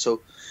into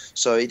hospital,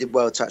 so he did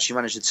well to actually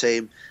manage the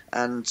team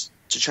and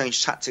to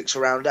change tactics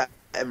around at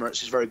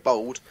Emirates is very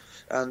bold.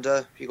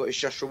 and he got his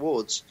just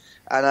rewards.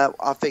 And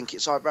I think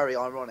it's very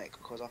ironic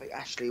because I think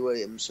Ashley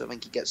Williams, I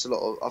think he gets a lot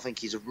of. I think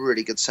he's a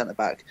really good centre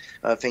back.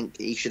 I think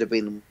he should have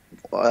been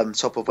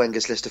top of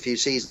Wenger's list a few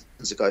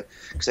seasons ago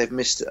because they've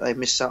missed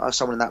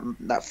someone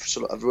in that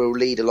sort of real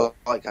leader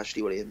like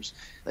Ashley Williams.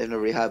 They've not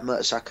really had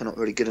Mertesacker, not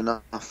really good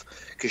enough.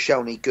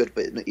 Koscielny good,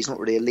 but he's not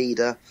really a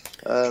leader.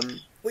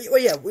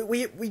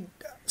 We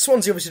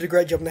Swansea obviously did a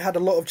great job, and they had a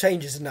lot of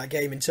changes in that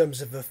game in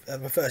terms of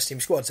a first-team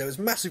squad, so it was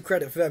massive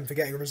credit for them for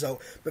getting a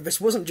result. But this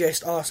wasn't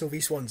just Arsenal v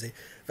Swansea.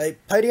 They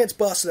played against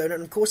Barcelona,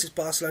 and of course it's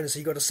Barcelona, so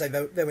you've got to say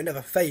they were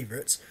never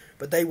favourites,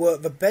 but they were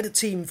the better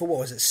team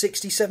for,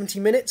 60,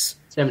 70 minutes?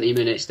 70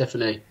 minutes,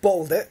 definitely.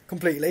 Bottled it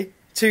completely.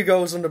 2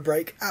 goals on the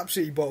break,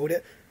 absolutely bottled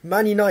it.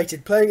 Man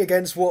United, playing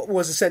against what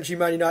was essentially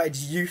Man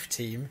United's youth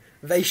team,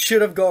 they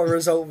should have got a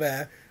result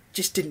there,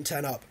 just didn't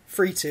turn up.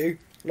 3-2.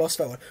 Lost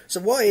that one. So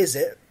why is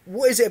it?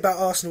 What is it about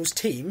Arsenal's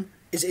team?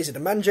 Is it the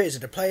manager? Is it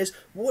the players?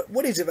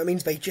 What is it that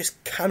means they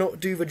just cannot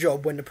do the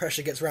job when the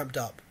pressure gets ramped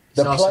up? It's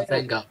Arsene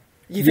Wenger.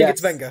 You think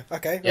it's Wenger?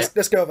 Okay,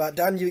 let's go with that.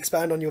 Dan, you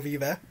expand on your view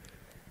there.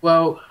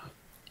 Well,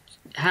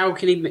 how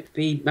can he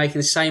be making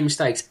the same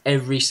mistakes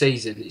every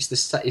season? It's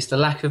the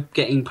lack of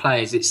getting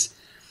players. It's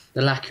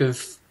the lack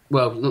of,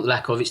 well, not the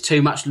lack of, it's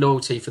too much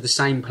loyalty for the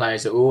same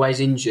players that are always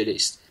injured.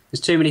 There's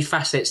too many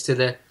facets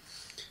to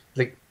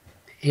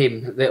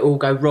him that all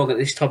go wrong at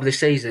this time of the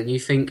season. You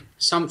think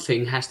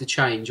something has to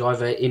change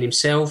either in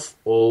himself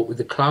or with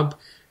the club,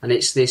 and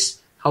it's this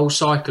whole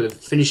cycle of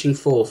finishing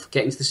fourth,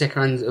 getting to the second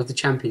round of the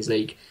Champions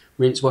League,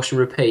 rinse, wash and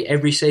repeat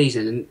every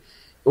season, and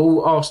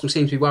all Arsenal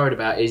seem to be worried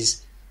about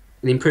is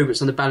the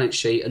improvements on the balance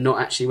sheet and not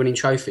actually winning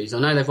trophies. I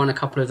know they've won a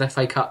couple of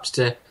FA Cups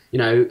to,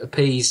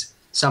 appease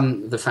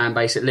some of the fan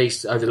base at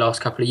least over the last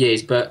couple of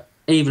years, but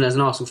even as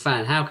an Arsenal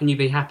fan, how can you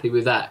be happy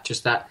with that?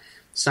 Just that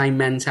same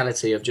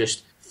mentality of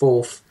just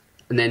fourth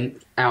and then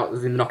out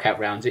in the knockout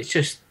rounds. It's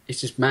just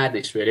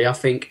madness, really. I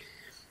think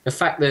the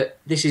fact that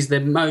this is the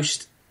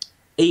most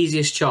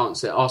easiest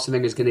chance that Arsene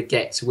Wenger is going to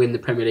get to win the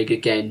Premier League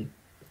again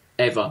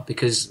ever,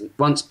 because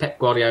once Pep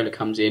Guardiola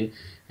comes in,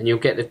 and you'll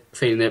get the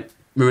feeling that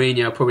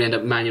Mourinho will probably end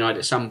up at Man United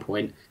at some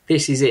point,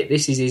 this is it.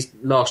 This is his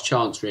last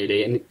chance,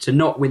 really. And to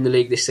not win the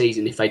league this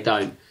season, if they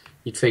don't,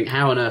 you'd think,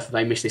 how on earth have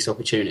they missed this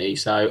opportunity?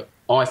 So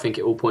I think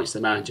it all points to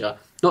the manager.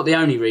 Not the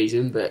only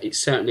reason, but it's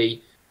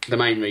certainly the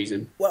main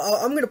reason. Well,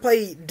 I'm going to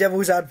play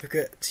devil's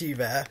advocate to you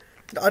there.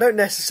 I don't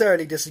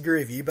necessarily disagree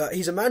with you, but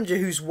he's a manager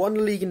who's won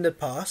the league in the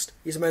past.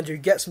 He's a manager who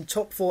gets them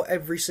top 4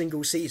 every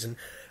single season.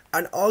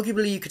 And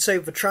arguably you could say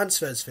with the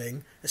transfers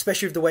thing,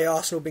 especially with the way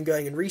Arsenal have been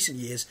going in recent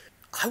years,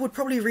 I would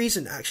probably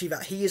reason actually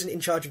that he isn't in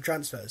charge of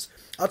transfers.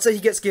 I'd say he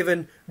gets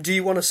given, do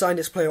you want to sign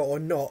this player or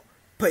not?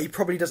 But he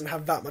probably doesn't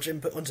have that much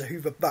input onto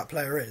who that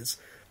player is.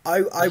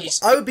 I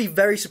would be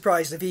very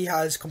surprised if he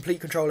has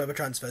complete control over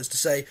transfers to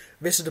say,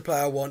 this is the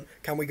player I want,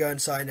 can we go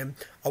and sign him?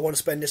 I want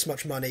to spend this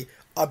much money.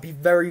 I'd be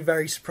very,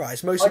 very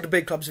surprised. Most of the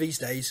big clubs these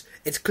days,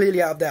 it's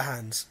clearly out of their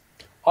hands.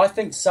 I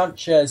think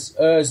Sanchez,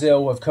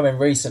 Ozil have come in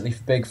recently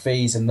for big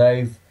fees, and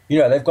they've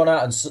gone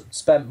out and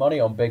spent money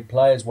on big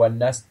players when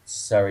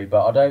necessary,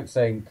 but I don't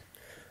think...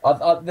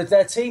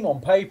 their team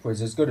on paper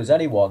is as good as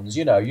anyone's.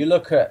 You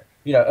look at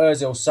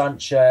Ozil,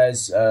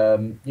 Sanchez,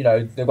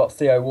 they've got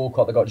Theo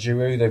Walcott, they've got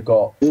Giroud, they've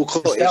got...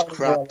 Walcott is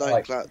crap,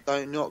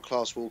 don't not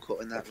class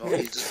Walcott in that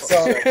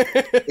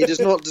lot. He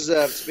does not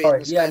deserve to be in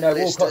the same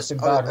list Walcott's as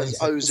bad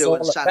Ozil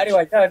and Sanchez.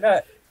 Anyway,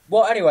 no.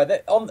 Well,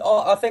 anyway,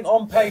 I think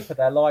on paper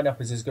their lineup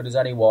is as good as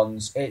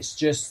anyone's. It's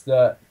just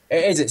that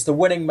it's the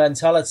winning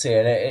mentality,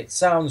 and it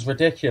sounds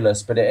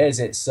ridiculous, but it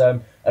is.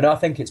 And I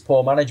think it's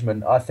poor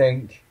management. I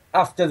think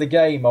after the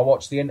game, I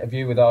watched the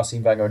interview with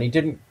Arsene Wenger, and he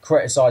didn't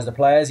criticise the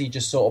players. He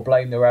just sort of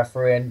blamed the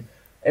referee, and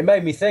it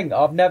made me think.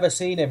 I've never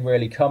seen him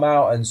really come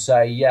out and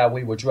say, "Yeah,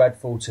 we were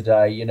dreadful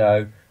today,"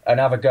 and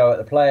have a go at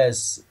the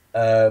players,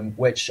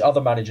 which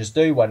other managers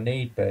do when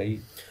need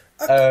be.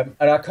 And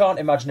I can't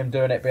imagine him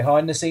doing it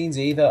behind the scenes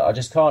either. I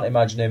just can't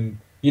imagine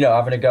him,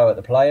 having a go at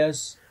the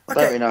players. I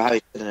don't really know how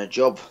he's doing a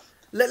job.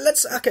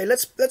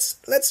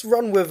 Let's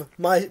run with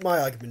my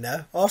argument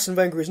there. Arsene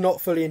Wenger is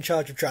not fully in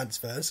charge of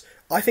transfers.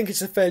 I think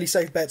it's a fairly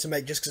safe bet to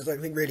make, just because I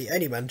don't think really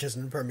any managers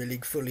in the Premier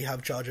League fully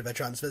have charge of their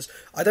transfers.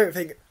 I don't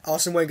think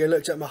Arsene Wenger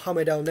looked at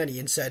Mohamed El Neni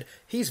and said,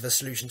 he's the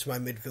solution to my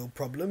midfield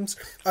problems.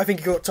 I think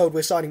he got told,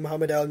 we're signing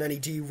Mohamed El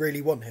Neni, do you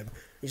really want him?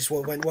 He just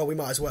went, well, we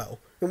might as well.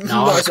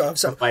 No, I reckon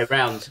the way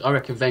round. I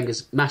reckon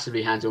Wenger's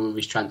massively hands-on with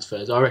his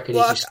transfers. I reckon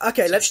he's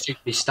just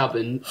stupidly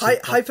stubborn.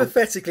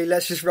 Hypothetically,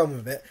 let's just run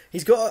with it.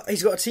 He's got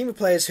a team of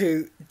players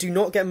who do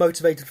not get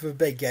motivated for the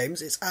big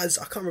games. It's I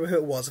can't remember who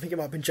it was. I think it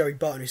might have been Joey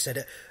Barton who said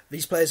it.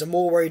 These players are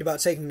more worried about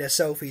taking their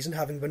selfies and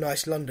having the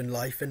nice London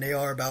life than they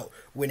are about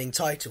winning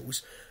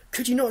titles.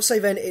 Could you not say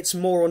then it's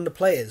more on the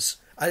players?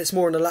 And it's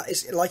more on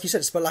it's like you said,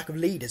 it's for lack of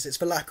leaders. It's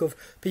for lack of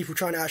people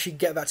trying to actually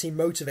get that team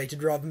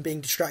motivated, rather than being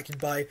distracted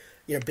by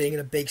being in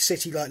a big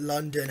city like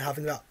London,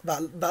 having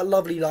that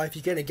lovely life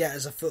you're going to get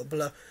as a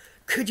footballer.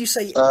 Could you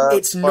say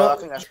it's not?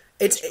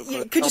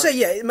 Could you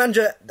say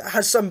manager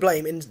has some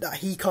blame in that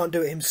he can't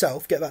do it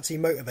himself, get that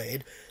team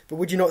motivated? But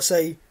would you not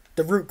say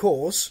the root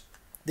cause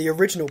the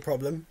original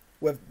problem,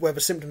 where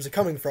the symptoms are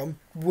coming from,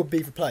 would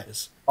be the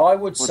players. I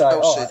would say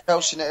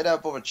Chelsea, they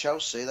don't bother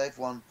Chelsea. They've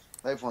won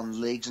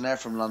leagues and they're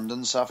from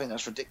London, so I think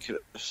that's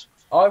ridiculous.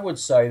 I would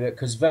say that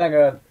because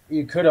Wenger,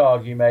 you could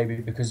argue maybe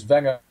because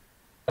Wenger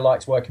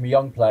likes working with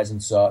young players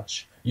and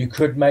such, you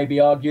could maybe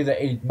argue that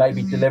he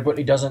maybe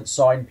deliberately doesn't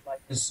sign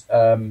players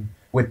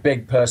with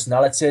big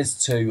personalities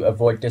to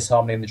avoid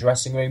disharmony in the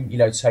dressing room,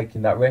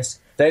 taking that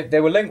risk. They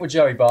were linked with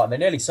Joey Barton. They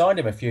nearly signed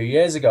him a few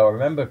years ago, I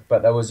remember,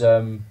 but there was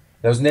an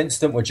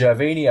incident with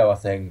Gervinho, I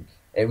think.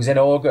 It was in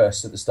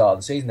August at the start of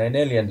the season. They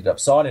nearly ended up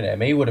signing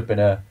him. He would have been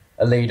a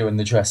leader in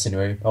the dressing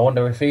room. I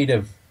wonder if he'd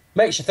have...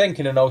 Makes you think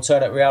in an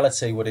alternate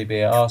reality, would he be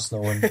at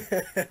Arsenal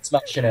and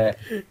smashing it?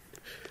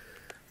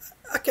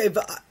 Okay,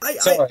 but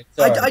Sorry.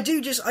 I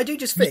do just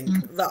think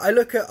that I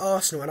look at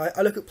Arsenal and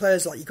I look at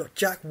players like, you've got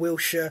Jack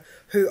Wilshere,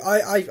 who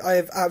I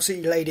have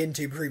absolutely laid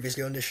into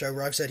previously on this show,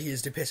 where I've said he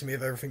is the epitome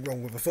of everything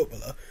wrong with a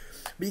footballer.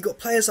 But you've got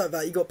players like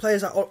that. You've got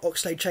players like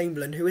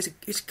Oxlade-Chamberlain, who is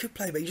a good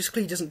player, but he just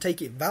clearly doesn't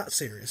take it that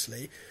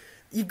seriously.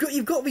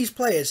 You've got these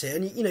players here,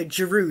 and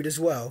Giroud as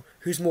well,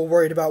 who's more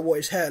worried about what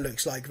his hair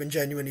looks like than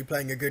genuinely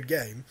playing a good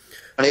game.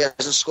 And he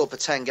hasn't scored for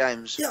 10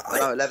 games. Yeah,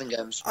 11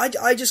 games.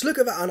 I just look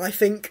at that and I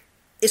think,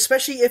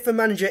 especially if a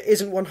manager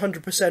isn't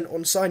 100%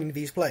 on signing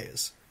these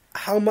players,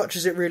 how much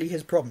is it really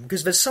his problem?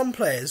 Because there's some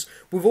players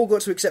we've all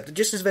got to accept that,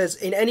 just as there's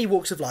in any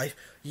walks of life,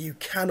 you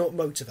cannot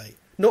motivate.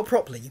 Not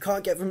properly. You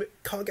can't get them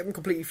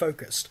completely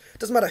focused. It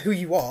doesn't matter who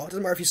you are. It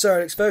doesn't matter if you're Sir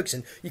Alex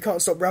Ferguson. You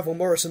can't stop Ravel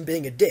Morrison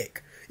being a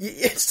dick.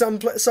 Some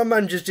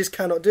managers just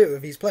cannot do it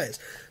with these players.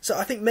 So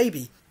I think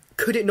maybe,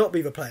 could it not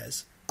be the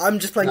players? I'm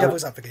just playing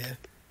devil's advocate here.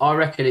 I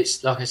reckon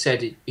it's, like I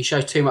said, he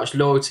shows too much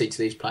loyalty to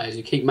these players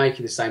and keep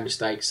making the same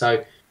mistakes.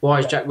 So why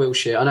is Jack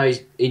Wilshere? I know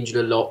he's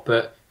injured a lot,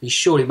 but he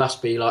surely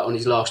must be on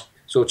his last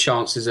sort of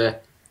chance as a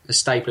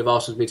staple of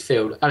Arsenal's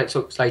midfield. Alex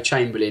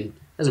Oxlade-Chamberlain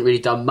hasn't really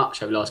done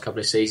much over the last couple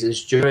of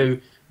seasons.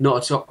 Giroud,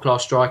 not a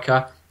top-class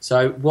striker.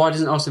 So why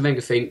doesn't Arsene Wenger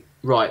think,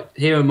 right,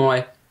 here are my...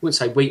 I wouldn't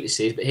say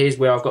weaknesses, but here's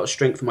where I've got to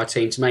strengthen my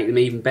team to make them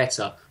even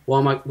better.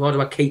 Why do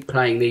I keep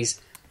playing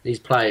these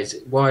players?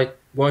 Why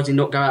does he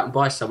not go out and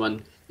buy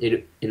someone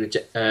in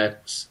the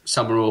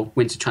summer or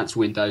winter transfer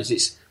windows?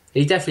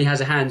 He definitely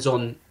has a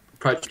hands-on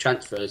approach to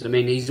transfers. I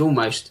mean, he's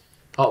almost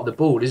part of the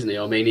board, isn't he?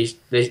 I mean,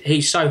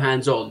 he's so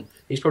hands-on.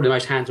 He's probably the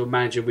most hands-on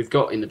manager we've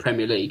got in the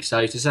Premier League.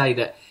 So to say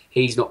that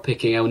he's not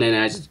picking El Nene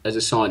as a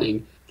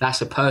signing,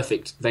 that's a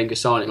perfect Wenger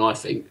signing, I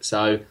think.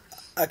 So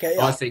okay,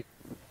 yeah. I think.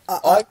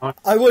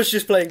 I was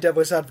just playing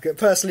devil's advocate.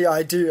 Personally,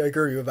 I do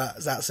agree with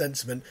that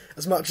sentiment.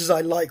 As much as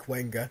I like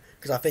Wenger,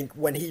 because I think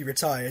when he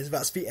retires,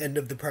 that's the end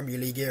of the Premier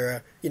League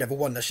era. The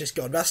one that's just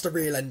gone. That's the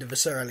real end of the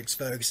Sir Alex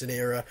Ferguson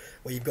era,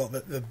 where you've got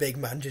the big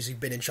managers who've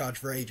been in charge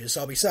for ages.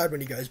 So I'll be sad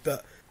when he goes.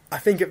 But I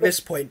think at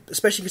this point,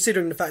 especially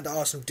considering the fact that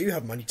Arsenal do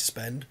have money to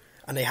spend,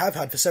 and they have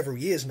had for several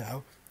years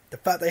now, the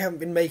fact they haven't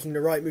been making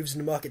the right moves in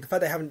the market, the fact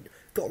they haven't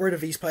got rid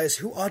of these players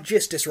who are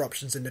just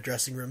disruptions in the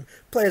dressing room.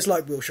 Players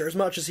like Wilshere, as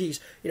much as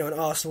he's an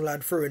Arsenal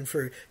lad through and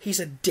through,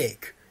 he's a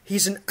dick.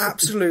 He's an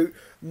absolute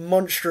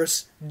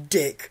monstrous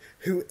dick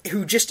who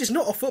just is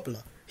not a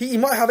footballer. He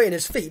might have it in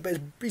his feet, but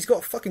he's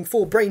got fucking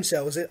 4 brain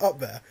cells up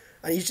there,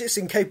 and he's just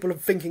incapable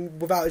of thinking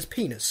without his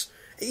penis.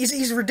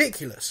 He's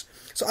ridiculous.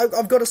 So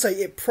I've got to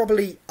say,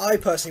 I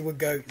personally would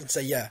go and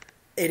say, yeah,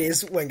 it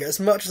is Wenger. As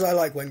much as I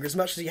like Wenger, as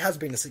much as he has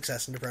been a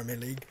success in the Premier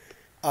League,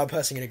 I'm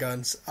personally going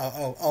to go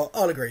and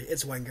I'll agree,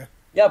 it's Wenger.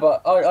 Yeah,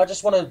 but I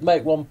just want to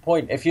make one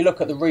point. If you look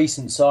at the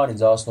recent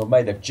signings Arsenal have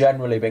made, they've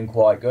generally been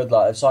quite good.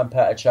 Like, they've signed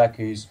Petr Cech,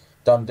 who's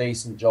done a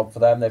decent job for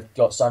them. They've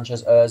got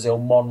Sanchez,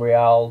 Ozil,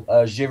 Monreal,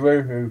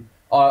 Giroud, who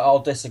I'll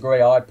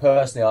disagree. I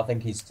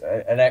think he's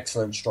an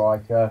excellent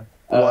striker.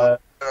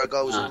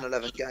 Goals in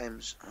 11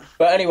 games.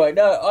 But anyway,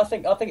 no, I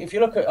think if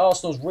you look at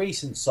Arsenal's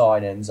recent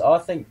signings, I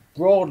think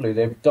broadly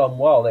they've done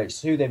well.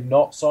 It's who they've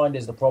not signed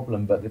is the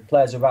problem, but the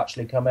players have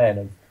actually come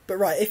in. But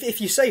right, if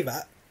you say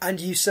that, and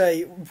you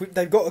say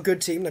they've got a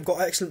good team, they've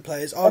got excellent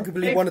players,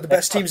 arguably one of the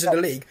best teams in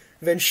the league,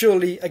 then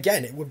surely,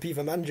 again, it would be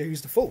the manager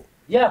who's the fault.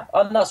 Yeah,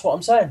 and that's what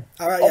I'm saying.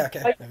 All right, yeah,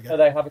 okay. There we go.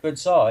 They have a good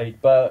side,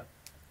 but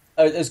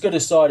as good a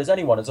side as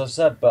anyone, as I've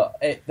said,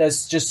 but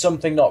there's just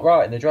something not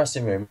right in the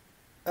dressing room.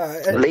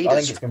 I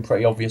think it's been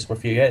pretty obvious for a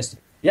few years.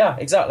 Yeah,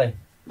 exactly.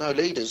 No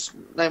leaders.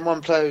 Name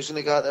one player who's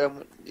going to go out there.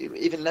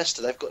 Even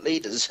Leicester, they've got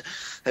leaders.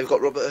 They've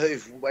got Robert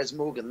Hoover, Wes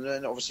Morgan.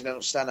 Obviously, they're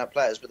not stand-up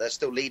players, but they're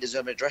still leaders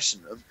in their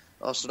dressing room.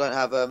 Arsenal don't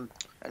have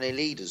any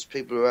leaders.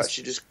 People who are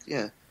actually just,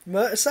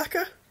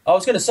 Mertesacker? I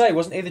was going to say,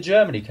 wasn't he the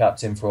Germany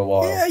captain for a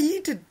while? Yeah,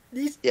 you did.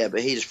 Yeah,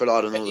 but he just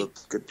relied on all the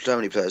good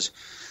Germany players.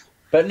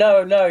 But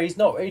no, he's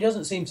not. He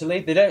doesn't seem to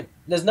lead.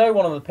 There's no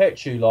one on the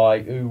pitch who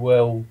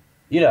will,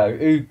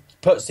 who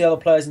puts the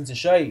other players into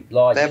shape.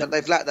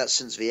 They've lacked that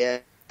since the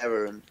era.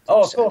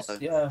 Of course,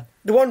 yeah.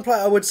 The one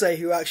player I would say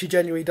who actually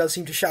genuinely does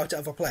seem to shout at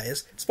other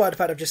players, despite the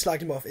fact I've just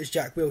slagged him off, is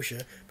Jack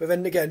Wilshere. But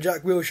then again,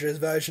 Jack Wilshere's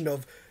version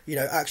of,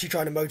 actually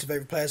trying to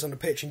motivate the players on the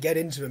pitch and get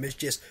into them is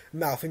just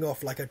mouthing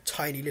off like a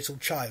tiny little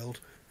child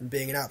and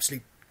being an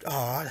absolute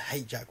I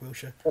hate Jack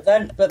Wilshere. But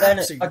then,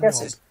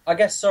 Absolute I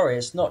guess, sorry,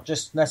 it's not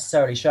just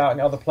necessarily shouting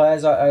at other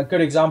players. A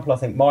good example, I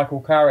think,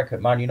 Michael Carrick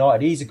at Man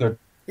United. He's a good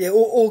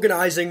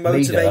organising,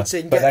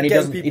 motivating, leader, but then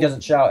he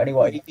doesn't shout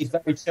anyway. He's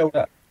very chilled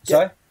out.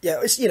 Sorry?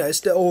 Yeah, it's it's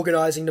the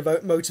organising,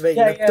 the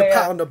motivating, the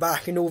pat on the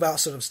back, and all that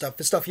sort of stuff.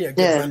 The stuff good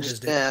managers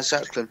do. Yeah,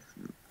 exactly.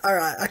 All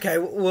right, okay,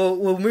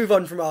 we'll move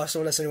on from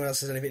Arsenal unless anyone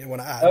else has anything they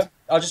want to add.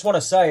 I just want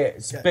to say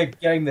it's a big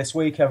game this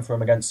weekend for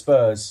him against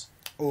Spurs.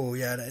 Oh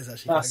yeah, that is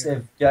actually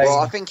massive game. Well,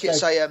 I think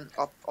it's I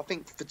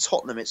think for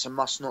Tottenham it's a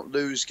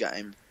must-not-lose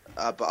game,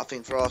 but I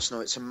think for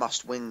Arsenal it's a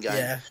must-win game.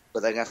 Yeah.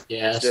 But they're going to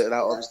have to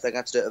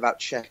do it without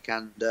Cech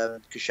and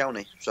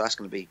Koscielny, so that's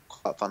going to be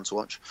quite fun to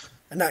watch.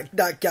 And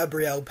that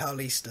Gabriel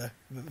Paulista,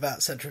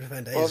 that central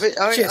defender, I think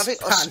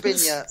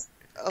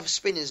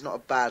Ospina's not a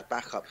bad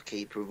backup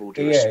keeper with all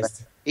due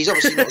respect. He's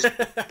obviously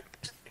not.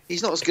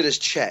 He's not as good as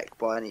Cech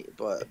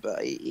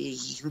but he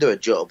can do a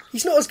job.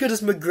 He's not as good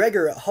as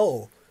McGregor at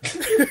Hull.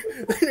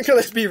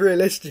 Let's be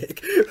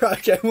realistic. Right,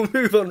 okay, we'll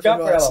move on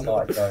from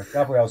Arsenal.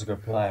 Gabriel's a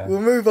good player. We'll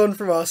move on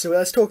from Arsenal.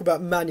 Let's talk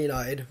about Man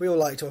United. We all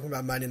like talking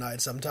about Man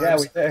United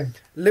sometimes. Yeah, we do.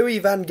 Louis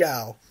van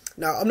Gaal.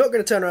 Now, I'm not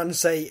going to turn around and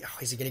say,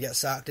 is he going to get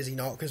sacked, is he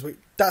not? Because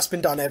that's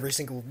been done every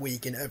single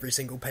week in every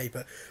single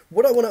paper.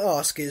 What I want to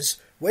ask is,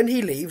 when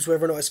he leaves,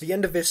 whether or not it's the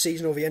end of this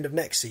season or the end of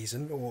next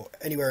season, or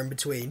anywhere in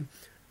between,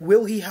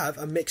 will he have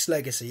a mixed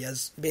legacy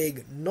as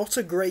being not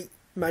a great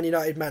Man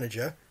United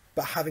manager,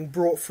 but having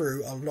brought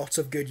through a lot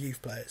of good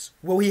youth players?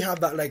 Will he have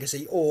that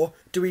legacy, or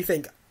do we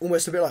think,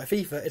 almost a bit like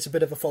FIFA, it's a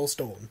bit of a false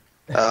dawn?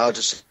 I'll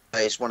just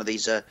say it's one of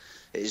these,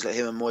 it's like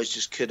him and Moyes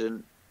just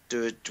couldn't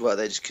do it. Well,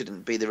 they just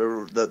couldn't be they're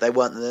not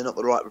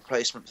the right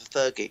replacement for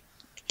Fergie.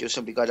 He'll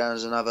simply go down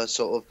as another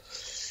sort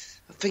of,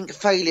 I think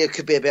failure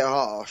could be a bit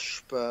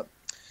harsh, but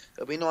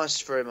it'll be nice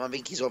for him. I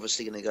think he's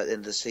obviously going to go at the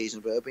end of the season,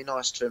 but it'll be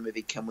nice for him if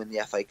he can win the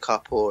FA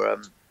Cup or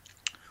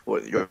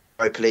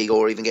Europa League,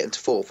 or even get into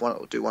fourth.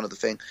 Do one of the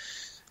thing.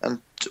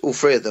 And all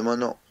three of them are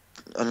not,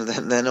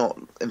 they're not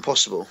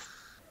impossible.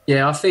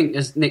 Yeah, I think,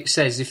 as Nick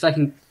says, if they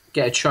can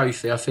get a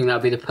trophy, I think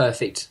that'll be the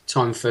perfect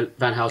time for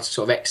Van Gaal to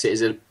sort of exit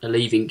as a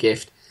leaving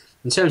gift.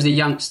 In terms of the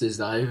youngsters,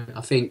 though,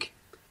 I think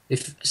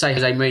if, say,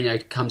 Jose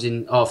Mourinho comes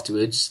in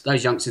afterwards,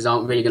 those youngsters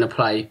aren't really going to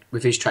play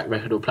with his track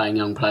record of playing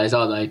young players,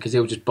 are they? Because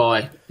he'll just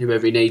buy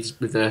whoever he needs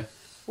with the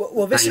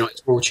Man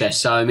United war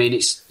chest. So, I mean,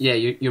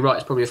 you're right,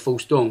 it's probably a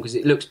false dawn because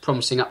it looks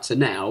promising up to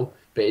now,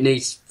 but it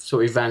needs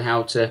sort of Van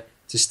Gaal to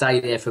stay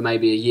there for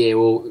maybe a year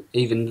or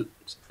even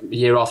a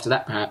year after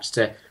that, perhaps,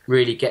 to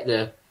really get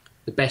the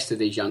best of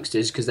these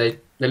youngsters, because they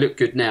look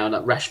good now,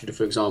 like Rashford,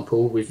 for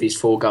example, with his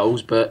 4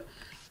 goals, but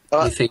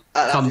I think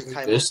come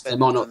August, they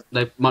might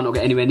not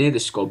get anywhere near the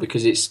squad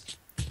because it's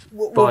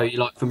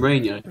like from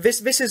Mourinho.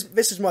 This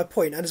is my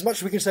point, and as much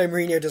as we can say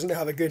Mourinho doesn't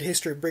have a good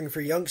history of bringing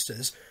through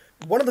youngsters,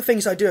 one of the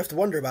things I do have to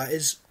wonder about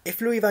is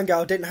if Louis van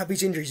Gaal didn't have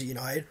these injuries at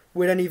United,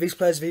 would any of these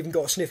players have even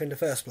got a sniff in the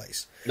first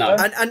place? No.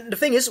 And the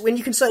thing is, when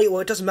you can say, well,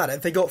 it doesn't matter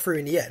if they got through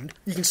in the end,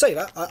 you can say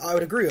that. I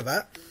would agree with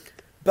that.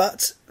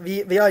 But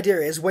the idea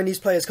is, when these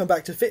players come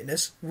back to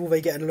fitness, will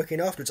they get a look in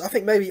afterwards? I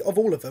think maybe of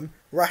all of them,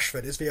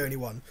 Rashford is the only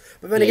one.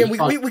 But then again,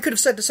 we could have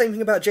said the same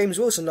thing about James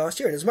Wilson last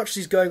year, and as much as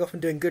he's going off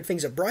and doing good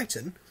things at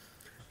Brighton,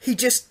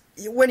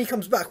 when he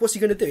comes back, what's he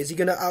going to do? Is he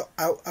going to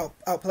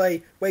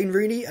outplay Wayne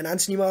Rooney and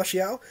Anthony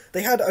Martial?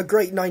 They had a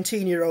great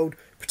 19-year-old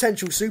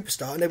potential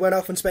superstar, and they went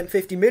off and spent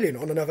 50 million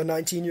on another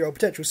 19-year-old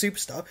potential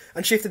superstar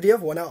and shifted the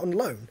other one out on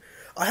loan.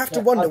 I have to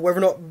wonder whether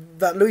or not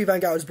that Louis van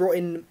Gaal has brought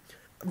in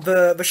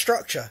the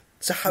structure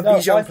to have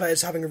these young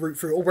players having a route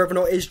through, or whether or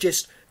not it is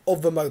just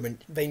of the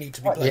moment they need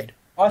to be played.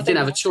 He didn't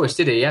have a choice,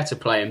 did he? He had to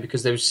play him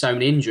because there was so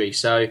many injuries.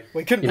 So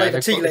we couldn't play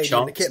the T-Lady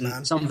and the kit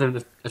man. Some of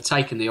them have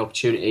taken the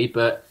opportunity,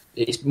 but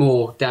it's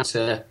more down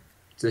to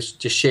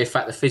just sheer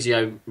fact the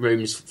physio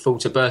room's full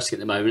to bursting at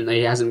the moment.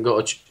 He hasn't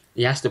got.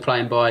 He has to play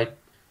him by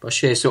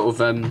sheer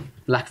sort of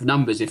lack of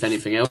numbers, if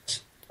anything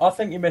else. I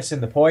think you're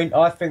missing the point.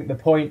 I think the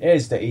point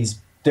is that he's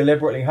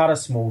deliberately had a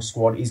small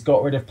squad. He's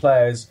got rid of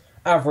players,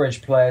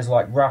 average players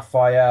like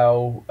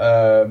Raphael.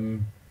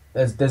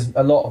 There's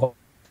a lot of.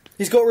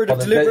 He's got rid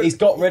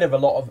of a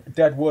lot of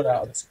dead wood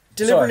out of it.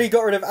 Deliberately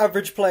got rid of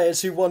average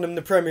players who won him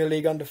the Premier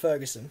League under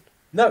Ferguson.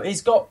 No,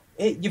 you've got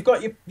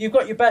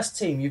your best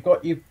team. He's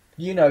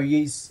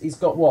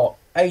got what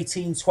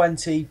 18,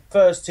 20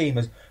 first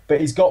teamers, but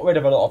he's got rid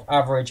of a lot of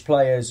average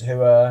players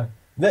who are.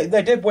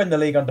 They did win the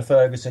league under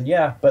Ferguson,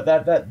 yeah, but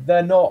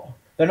they're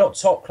not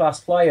top class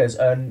players.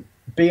 And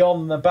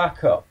beyond the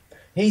backup,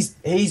 he's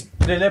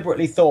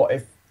deliberately thought,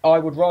 if I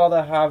would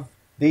rather have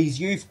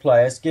these youth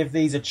players, give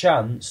these a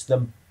chance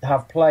than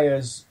have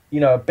players,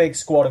 a big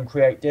squad and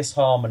create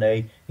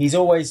disharmony. He's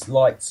always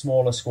liked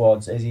smaller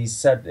squads, as he's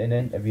said in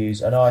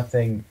interviews, and I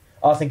think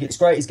it's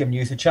great he's given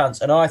youth a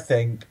chance. And I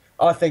think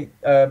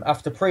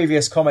after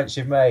previous comments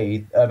you've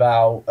made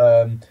about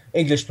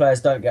English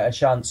players don't get a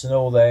chance and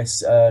all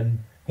this, and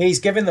he's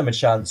given them a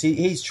chance.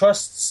 He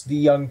trusts the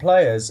young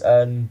players,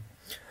 and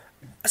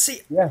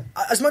see, yeah.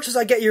 As much as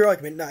I get your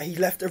argument that he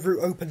left a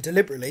route open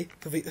deliberately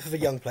for the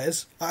young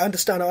players, I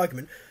understand the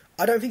argument.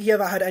 I don't think he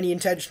ever had any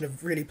intention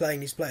of really playing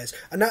these players.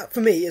 And that,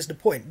 for me, is the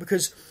point,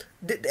 because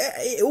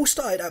it all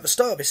started at the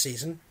start of this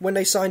season when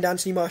they signed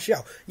Anthony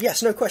Martial.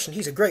 Yes, no question,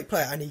 he's a great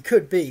player, and he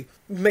could be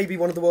maybe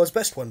one of the world's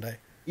best one day.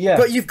 Yeah.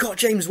 But you've got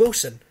James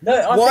Wilson.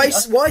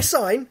 Why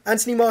sign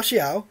Anthony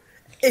Martial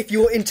if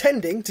you're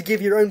intending to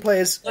give your own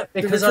players...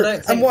 Because I don't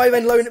think... And why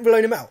then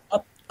loan him out?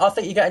 I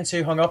think you're getting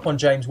too hung up on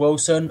James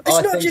Wilson.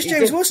 It's not just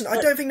James Wilson.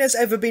 I don't think there's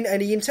ever been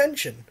any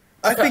intention.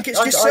 I think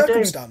it's just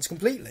circumstance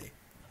completely.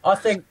 I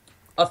think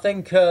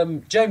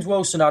James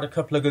Wilson had a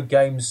couple of good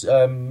games.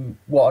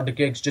 Under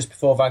gigs just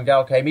before Van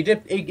Gaal came. He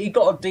did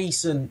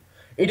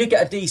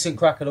get a decent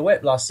crack of the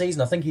whip last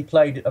season. I think he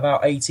played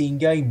about 18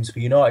 games for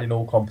United in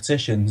all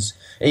competitions.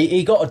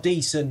 He got a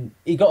decent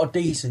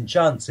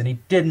chance, and he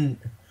didn't.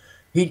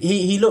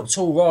 He looked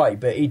all right,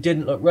 but he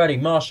didn't look ready.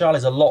 Martial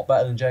is a lot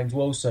better than James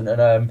Wilson,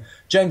 and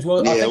James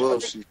Wilson. Yeah,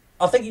 Wilson.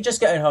 I think you're just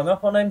getting hung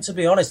up on him, to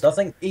be honest. I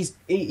think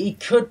he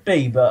could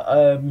be, but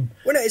well,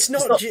 no, it's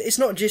not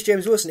just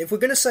James Wilson. If we're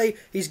going to say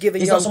he's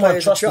giving young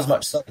players a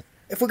chance,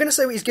 if we're going to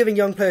say he's giving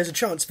young players a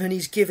chance, then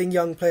he's giving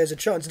young players a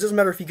chance. It doesn't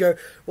matter if you go,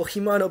 well,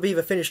 he might not be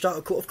the finished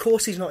article. Of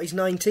course, he's not. He's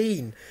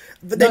 19.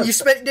 But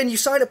then you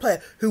sign a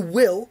player who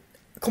will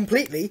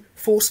completely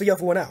force the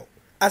other one out,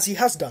 as he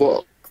has done.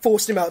 Well,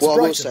 forced him out to Brighton.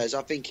 What I will say is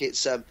I think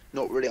it's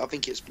not really. I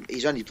think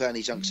he's only playing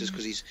these youngsters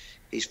because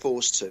he's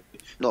forced to,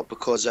 not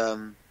because he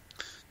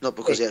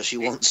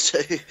actually wants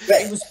to.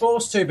 But he was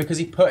forced to because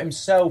he put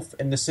himself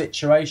in the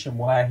situation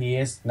where he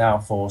is now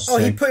forced to. Oh,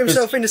 he put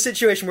himself in a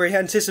situation where he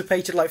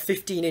anticipated like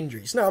 15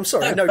 injuries. No, I'm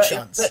sorry, no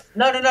chance.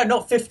 No,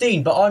 not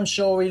 15, but I'm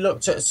sure he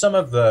looked at some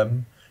of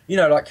them.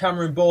 Like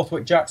Cameron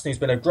Borthwick-Jackson, who's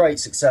been a great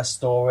success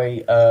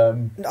story.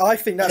 I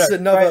think that's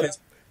another...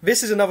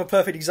 This is another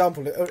perfect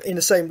example in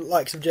the same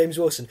likes of James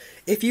Wilson.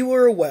 If you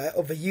were aware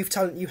of the youth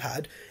talent you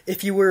had,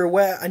 if you were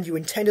aware and you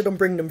intended on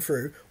bringing them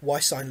through, why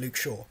sign Luke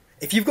Shaw?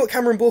 If you've got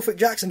Cameron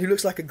Borthwick-Jackson, who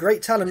looks like a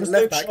great talent at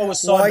left-back,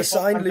 why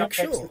sign Luke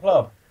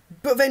Shaw?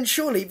 But then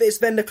surely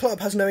the club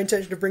has no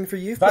intention of bringing through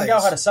youth players. Van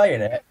Gaal had a say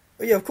in it.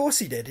 Yeah, of course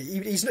he did.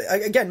 He's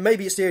again,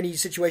 maybe it's the only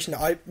situation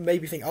that I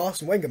maybe think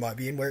Arsene Wenger might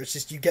be in, where it's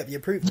just you get the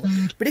approval.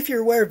 But if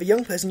you're aware of the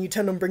young players and you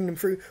tend on bringing them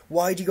through,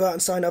 why do you go out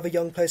and sign other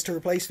young players to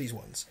replace these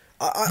ones?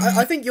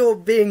 I think you're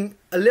being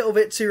a little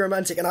bit too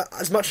romantic, and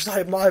as much as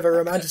I admire the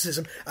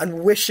romanticism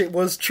and wish it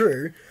was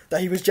true that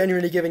he was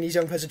genuinely giving these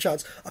young players a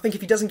chance, I think if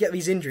he doesn't get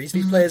these injuries,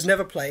 these players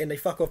never play and they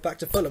fuck off back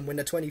to Fulham when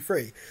they're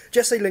 23.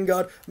 Jesse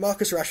Lingard,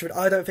 Marcus Rashford,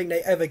 I don't think they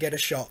ever get a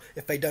shot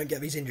if they don't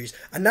get these injuries.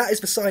 And that is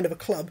the sign of a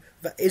club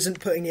that isn't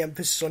putting the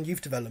emphasis on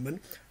youth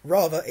development.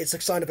 Rather, it's a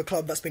sign of a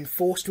club that's been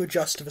forced to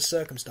adjust to the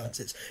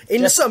circumstances.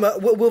 In the summer,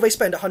 will they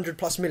spend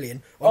 100+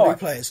 million on new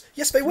players?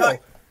 Yes, they will.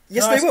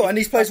 Yes, they will, and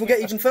these players will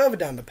get even further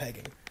down the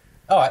pegging.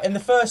 All right, in the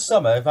first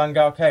summer Van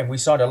Gaal came, we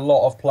signed a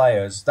lot of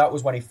players. That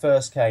was when he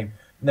first came.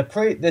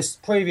 This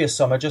previous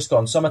summer, just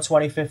gone, summer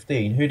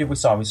 2015, who did we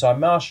sign? We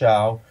signed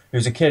Martial,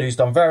 who's a kid who's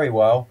done very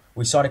well.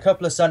 We signed a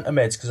couple of centre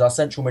mids because our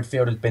central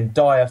midfield has been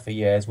dire for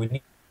years.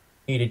 We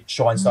needed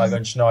Schweinsteiger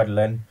and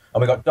Schneiderlin.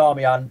 And we got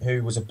Darmian,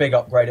 who was a big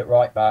upgrade at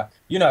right back.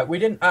 We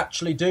didn't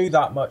actually do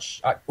that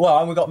much.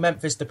 And we got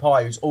Memphis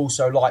Depay, who's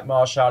also like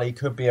Martial. He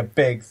could be a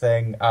big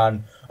thing,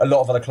 and a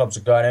lot of other clubs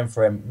are going in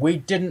for him. We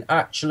didn't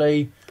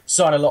actually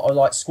sign a lot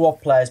of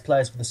squad players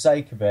for the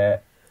sake of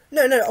it.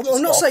 No,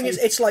 I'm not saying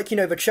it's like,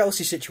 the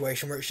Chelsea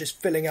situation where it's just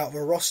filling out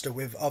the roster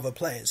with other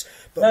players.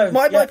 But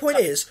my point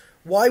is,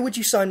 why would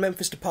you sign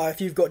Memphis Depay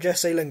if you've got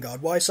Jesse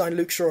Lingard? Why sign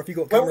Luke Shaw if you've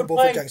got Cameron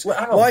Borthwick-Jackson?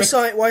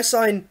 Why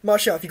sign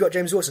Martial if you've got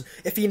James Wilson?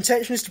 If the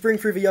intention is to bring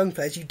through the young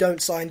players, you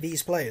don't sign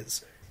these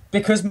players.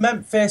 Because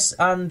Memphis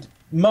and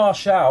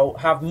Martial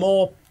are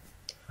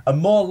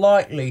more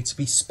likely to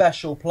be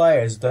special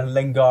players than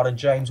Lingard and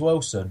James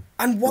Wilson.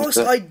 And whilst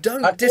I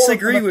don't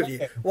disagree with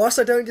you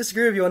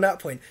on that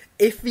point,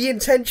 if the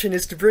intention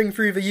is to bring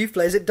through the youth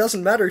players, it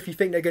doesn't matter if you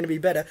think they're going to be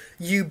better.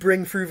 You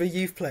bring through the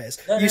youth players.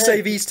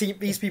 Say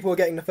these people are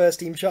getting the first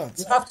team chance.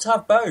 You have to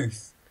have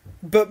both.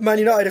 But Man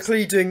United are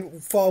clearly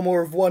doing far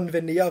more of one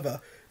than the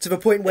other, to the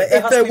point where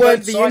if there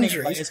weren't the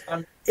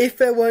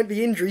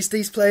injuries,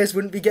 these players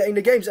wouldn't be getting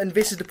the games. And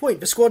this is the point.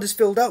 The squad is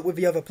filled out with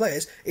the other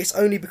players. It's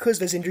only because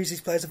there's injuries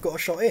these players have got a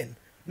shot in.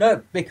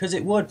 No, because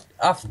it would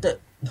after.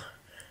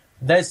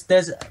 There's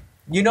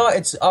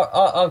United's.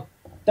 I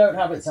don't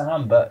have it to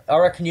hand, but I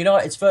reckon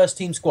United's first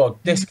team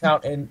squad,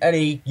 discounting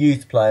any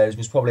youth players,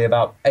 was probably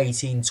about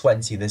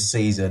 18-20 this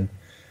season.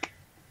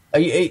 Are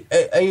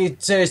you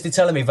seriously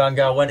telling me Van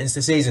Gaal went into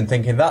the season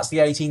thinking that's the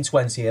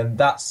 18-20 and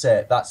that's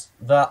it? That's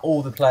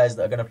all the players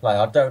that are going to play?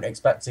 I don't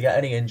expect to get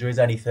any injuries,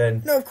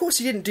 anything. No, of course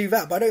he didn't do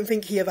that, but I don't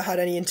think he ever had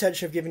any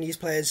intention of giving these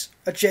players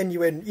a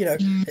genuine,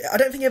 I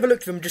don't think he ever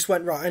looked at them and just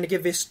went, right, I'm going to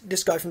give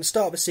this guy from the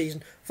start of the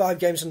season 5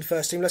 games on the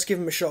first team, let's give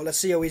him a shot, let's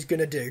see how he's going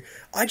to do.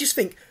 I just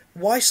think,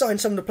 why sign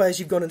some of the players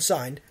you've gone and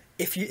signed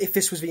if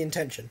this was the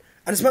intention?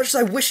 And as much as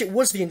I wish it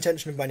was the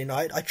intention of Man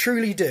United, I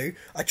truly do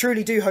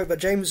hope that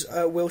James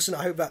Wilson,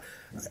 I hope that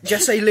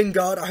Jesse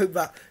Lingard, I hope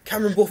that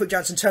Cameron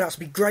Borthwick-Jackson turn out to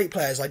be great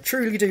players. I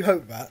truly do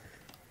hope that.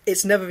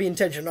 it's never the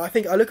intention. I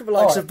think I look at the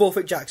likes of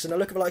Borthwick Jackson, I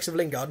look at the likes of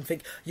Lingard and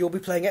think, you'll be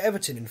playing at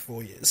Everton in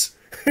 4 years.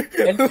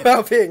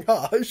 Without being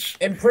harsh.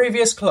 In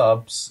previous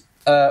clubs,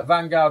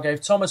 Van Gaal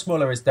gave Thomas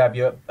Muller his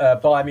debut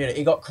at Bayern Munich.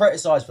 He got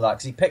criticised for that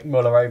because he picked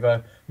Muller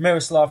over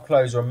Miroslav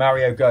Klose and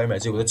Mario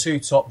Gomez, who were the two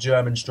top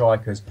German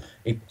strikers.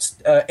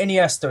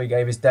 Iniesta, he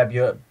gave his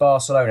debut at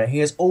Barcelona. He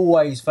has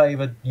always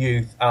favoured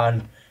youth,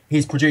 and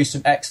he's produced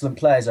some excellent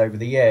players over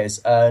the years.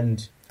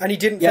 And he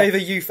didn't favour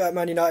youth at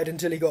Man United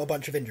until he got a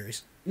bunch of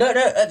injuries. No,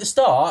 at the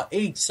start,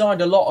 he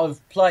signed a lot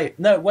of players.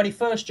 No, when he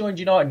first joined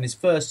United in his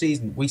first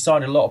season, we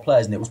signed a lot of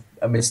players, and it was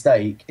a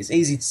mistake. It's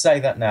easy to say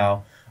that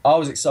now. I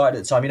was excited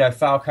at the time,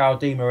 Falcao,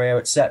 Di Maria,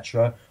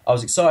 etc. I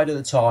was excited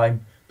at the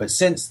time, but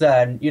since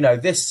then,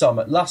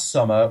 last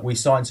summer, we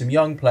signed some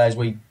young players.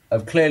 We've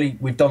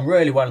done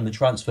really well in the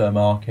transfer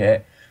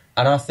market,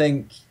 and I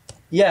think,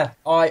 I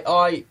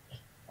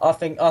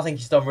think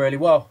he's done really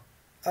well.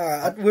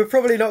 We're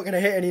probably not going to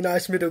hit any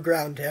nice middle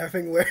ground here. I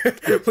think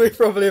we're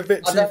probably a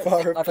bit too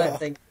far apart. I don't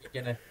think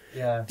you're going to.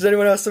 Yeah. Does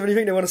anyone else have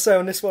anything they want to say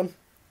on this one?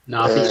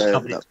 No, I think it's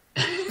covered.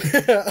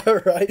 All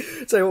right.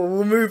 So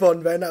we'll move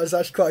on, Ben. That was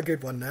actually quite a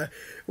good one there.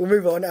 We'll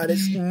move on, and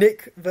it's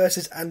Nick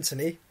versus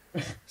Anthony.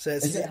 So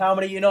is it how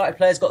many United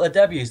players got their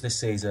debuts this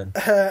season?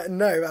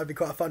 No, that'd be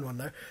quite a fun one,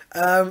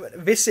 though.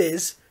 This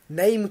is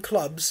name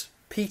clubs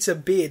Peter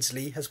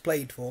Beardsley has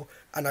played for,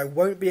 and I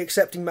won't be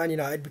accepting Man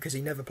United because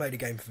he never played a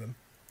game for them.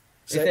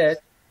 So he did.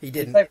 He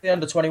didn't. He played for the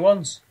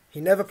under-21s. He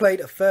never played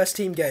a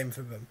first-team game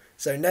for them.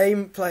 So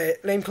name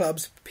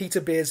clubs Peter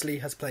Beardsley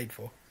has played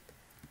for.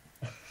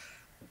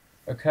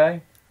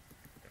 Okay.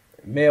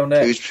 Me or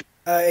Nick?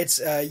 It's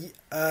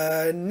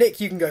Nick.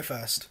 You can go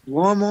first.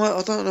 Why am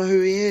I don't know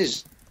who he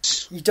is.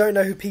 You don't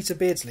know who Peter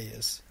Beardsley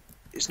is?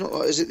 It's not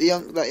like, is it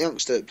that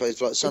youngster that plays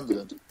for like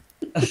Sunderland?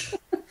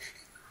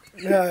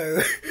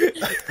 No.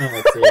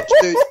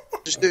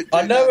 Just do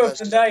I know of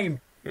the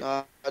name.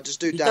 I just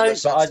do Dan.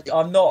 But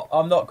I'm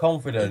not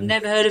confident. You've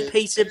never heard of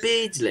Peter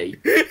Beardsley?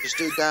 Just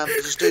do Dan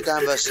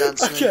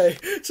versus Anthony. Okay,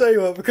 tell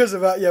you what, because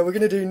of that, we're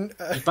going to do...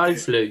 You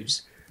both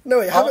lose. No,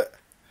 wait,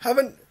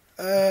 haven't...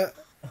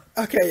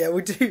 Okay,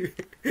 we'll do...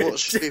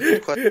 What's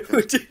stupid question?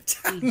 We'll do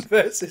Dan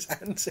versus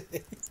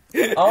Anthony.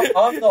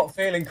 I'm not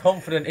feeling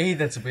confident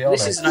either, to be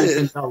honest. This is an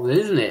open goal,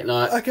 isn't it?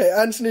 Okay,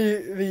 Anthony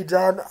v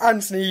Dan.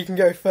 Anthony, you can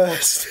go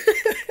first.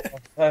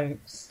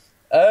 Thanks.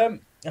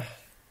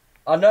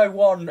 I know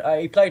one.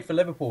 He played for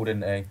Liverpool,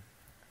 didn't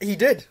he? He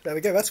did. There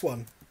we go. That's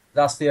one.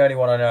 That's the only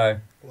one I know.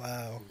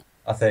 Wow.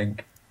 I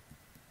think.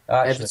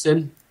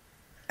 Everton.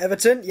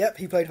 Everton. Yep,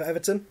 he played for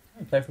Everton.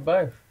 He played for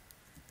both.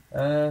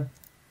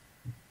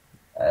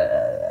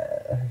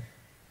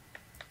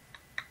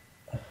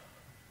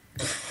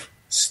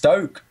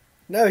 Stoke.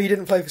 No, he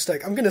didn't play for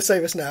Stoke. I'm going to say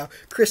this now.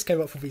 Chris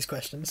came up with these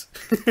questions.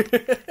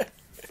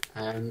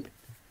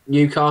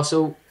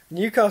 Newcastle.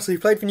 Newcastle. He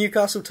played for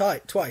Newcastle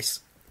twice.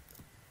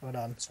 Well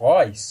done.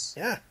 Twice?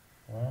 Yeah.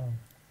 Wow.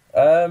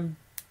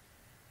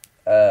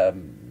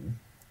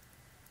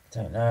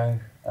 Don't know.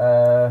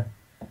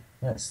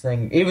 Let's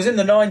think. He was in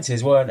the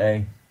 90s, weren't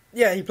he?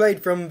 Yeah, he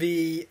played from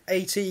the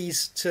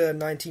 80s to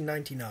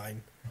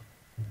 1999.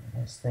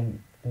 Let's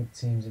think. Big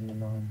teams in the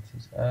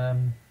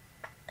 90s.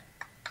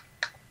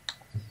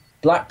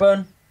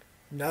 Blackburn?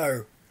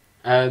 No.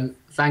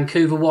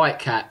 Vancouver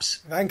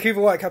Whitecaps.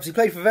 Vancouver Whitecaps. He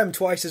played for them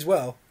twice as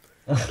well.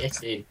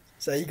 Get in.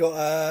 So you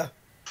got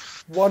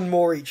one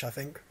more each, I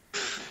think.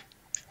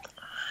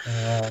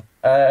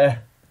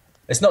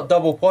 It's not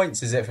double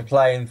points, is it, for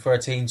playing for a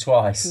team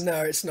twice?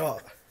 No, it's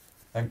not.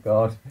 Thank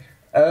God.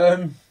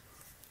 Try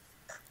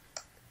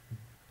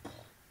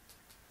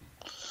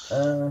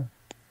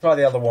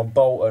the other one,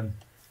 Bolton.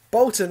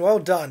 Bolton, well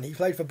done. He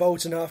played for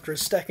Bolton after a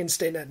second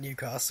stint at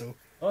Newcastle.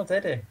 Oh,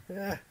 did he?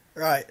 Yeah.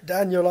 Right,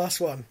 Dan, your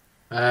last one.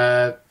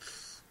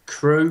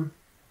 Crew.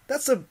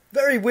 That's a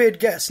very weird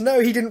guess. No,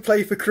 he didn't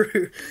play for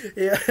Crew.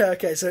 Yeah,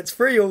 okay, so it's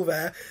 3 all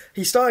there.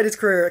 He started his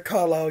career at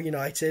Carlisle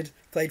United,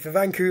 played for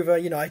Vancouver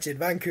United,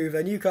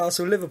 Vancouver,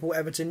 Newcastle, Liverpool,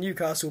 Everton,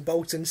 Newcastle,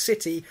 Bolton,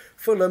 City,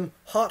 Fulham,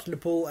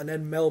 Hartlepool, and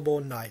then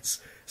Melbourne Knights.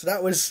 So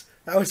that was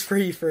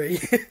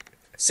 3-3.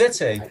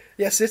 City?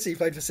 Yeah, City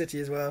played for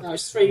City as well. No,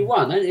 it's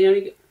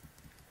 3-1.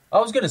 I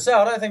was going to say,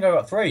 I don't think I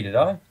got 3, did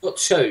I? Got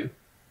 2.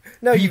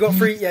 No, you got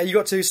 3. Yeah, you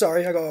got 2.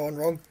 Sorry, I got one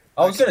wrong.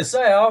 I was going to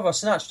say, I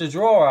snatched a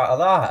draw out of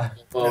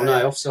that. Oh,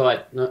 no,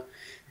 offside. No.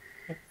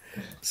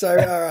 So,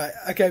 all right.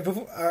 Okay,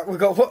 we've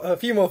got a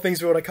few more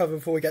things we want to cover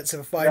before we get to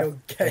the final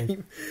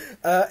game.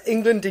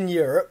 England in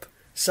Europe.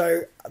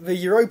 So, the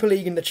Europa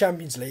League and the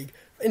Champions League.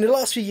 In the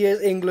last few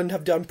years, England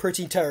have done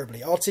pretty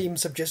terribly. Our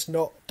teams have just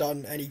not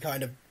done any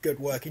kind of good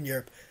work in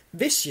Europe.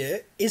 This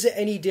year, is it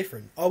any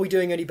different? Are we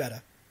doing any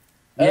better?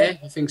 Yeah,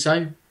 I think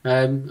so.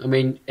 I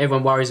mean,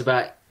 everyone worries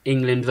about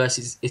England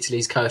versus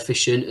Italy's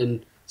coefficient,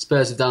 and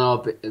Spurs have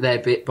done their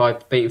bit by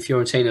beating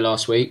Fiorentina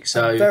last week.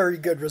 So a very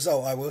good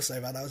result, I will say,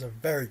 man. That was a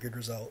very good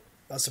result.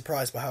 I was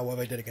surprised by how well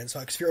they did against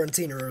us, because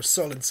Fiorentina are a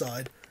solid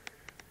side.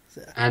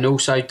 So. And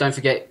also, don't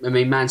forget, I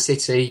mean, Man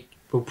City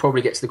will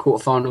probably get to the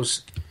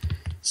quarterfinals,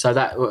 so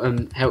that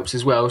helps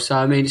as well. So,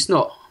 I mean, it's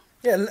not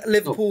Yeah,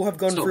 Liverpool have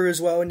gone through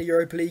as well in the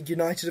Europa League.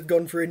 United have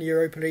gone through in the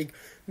Europa League.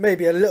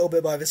 Maybe a little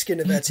bit by the skin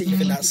of their teeth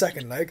in that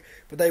second leg,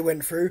 but they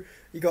went through.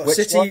 You got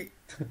City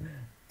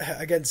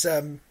against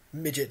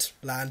midget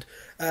land.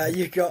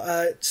 You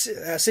got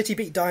City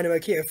beat Dynamo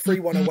Kiev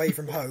 3-1 away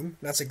from home.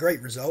 That's a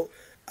great result.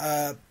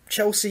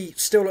 Chelsea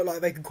still look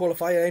like they could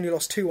qualify. They only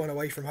lost 2-1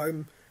 away from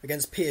home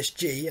against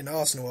PSG, and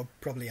Arsenal are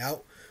probably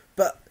out.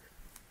 But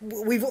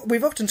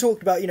we've often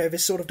talked about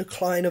this sort of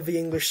decline of the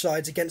English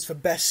sides against the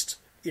best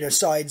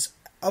sides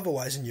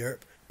otherwise in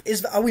Europe.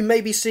 Are we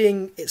maybe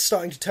seeing it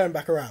starting to turn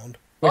back around?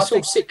 Well, it's sort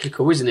of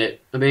cyclical, isn't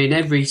it? I mean,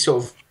 every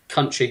sort of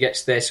country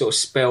gets their sort of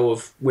spell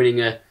of winning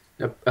a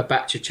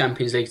batch of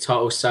Champions League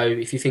titles. So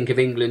if you think of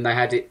England, they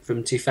had it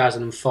from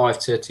 2005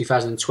 to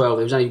 2012.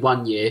 There was only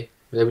 1 year.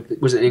 There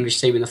wasn't an English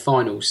team in the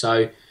final.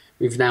 So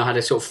we've now had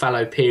a sort of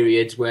fallow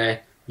period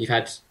where you've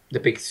had the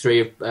big three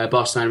of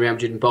Barcelona, Real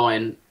Madrid and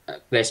Bayern,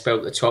 their spell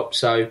at the top.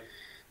 So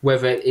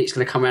whether it's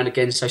going to come around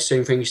again so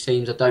soon for English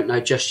teams, I don't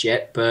know just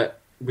yet. But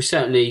we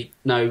certainly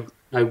know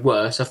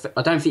worse.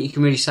 I don't think you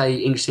can really say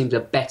English teams are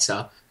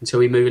better until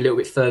we move a little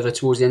bit further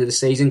towards the end of the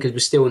season, because we're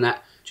still in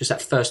that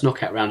first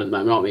knockout round at the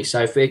moment, aren't we?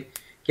 So if we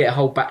get a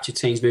whole batch of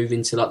teams move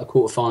into like the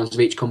quarterfinals of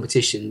each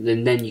competition,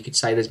 then you could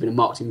say there's been a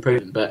marked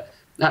improvement. But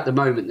at the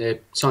moment, the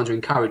signs are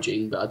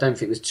encouraging, but I don't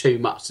think there's too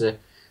much to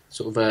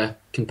sort of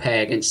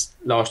compare against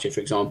last year,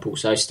 for example.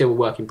 So still a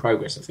work in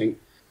progress, I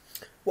think.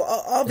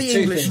 Well, are the two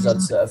English... things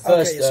I'd say.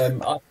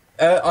 First,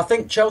 I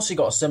think Chelsea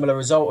got a similar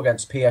result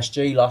against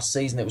PSG last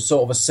season. It was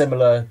sort of a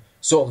similar...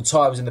 Sort of the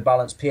tie was in the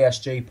balance.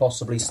 PSG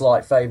possibly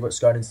slight favourites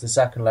going into the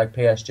second leg.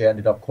 PSG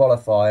ended up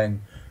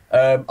qualifying.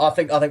 I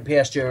think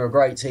PSG are a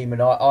great team,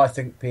 and I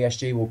think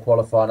PSG will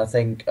qualify. And I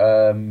think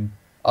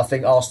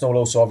Arsenal will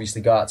also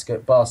obviously go out to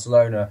get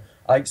Barcelona.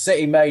 I think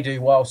City may do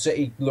well.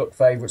 City look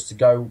favourites to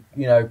go.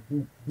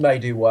 May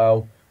do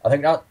well. I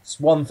think that's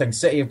one thing.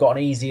 City have got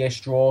an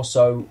easy-ish draw,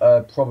 so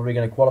probably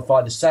going to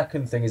qualify. The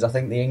second thing is I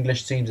think the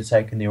English teams are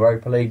taking the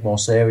Europa League more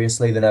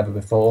seriously than ever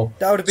before.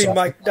 That would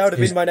have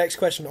been my next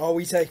question. Are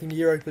we taking the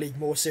Europa League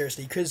more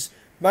seriously? Because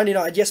Man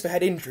United, yes, they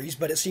had injuries,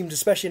 but it seemed,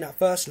 especially in that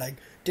first leg,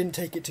 didn't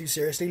take it too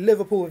seriously.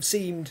 Liverpool have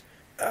seemed,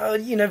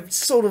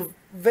 sort of,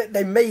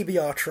 they maybe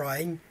are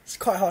trying. It's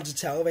quite hard to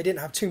tell. They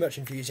didn't have too much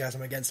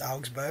enthusiasm against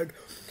Augsburg.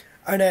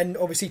 And then,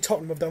 obviously,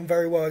 Tottenham have done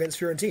very well against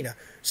Fiorentina.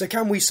 So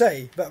can we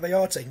say that they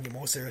are taking it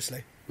more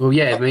seriously? Well,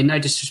 yeah, I mean, no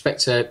disrespect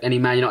to any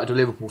Man United or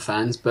Liverpool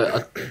fans,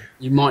 but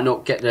you might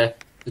not get the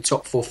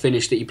top four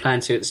finish that you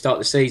planned to at the start of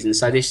the season.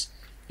 So this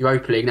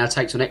Europa League now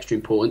takes on extra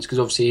importance, because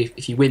obviously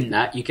if you win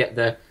that, you get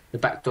the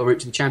backdoor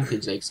route to the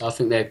Champions League. So I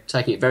think they're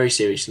taking it very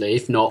seriously.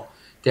 If not,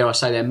 dare I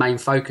say, their main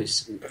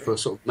focus for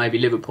sort of maybe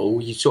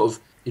Liverpool,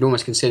 you'd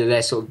almost consider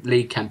their sort of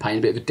league campaign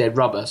a bit of a dead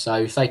rubber. So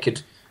if they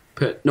could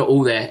put not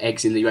all their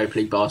eggs in the Europa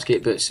League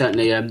basket, but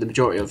certainly the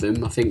majority of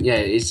them, I think,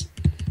 it is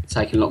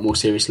taken a lot more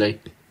seriously.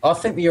 I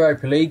think the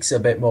Europa League's a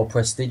bit more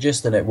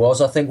prestigious than it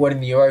was. I think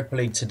winning the Europa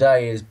League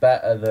today is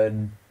better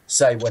than,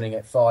 say, winning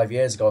it 5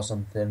 years ago or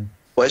something.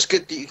 Well, it's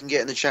good that you can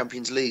get in the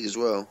Champions League as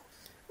well.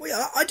 Well,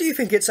 yeah, I do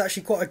think it's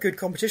actually quite a good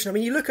competition. I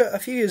mean, you look at a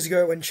few years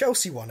ago when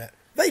Chelsea won it.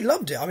 They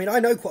loved it. I mean, I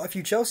know quite a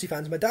few Chelsea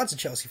fans. My dad's a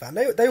Chelsea fan.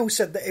 They all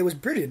said that it was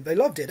brilliant. They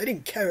loved it. They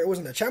didn't care it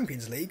wasn't a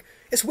Champions League.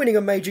 It's winning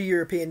a major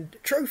European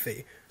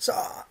trophy. So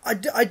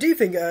I do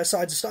think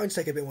sides are starting to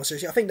take it a bit more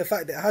seriously. I think the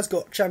fact that it has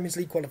got Champions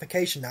League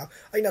qualification now,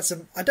 I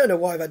think I don't know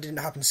why that didn't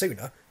happen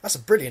sooner. That's a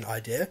brilliant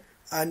idea.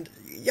 And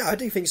yeah, I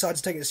do think sides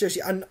are taking it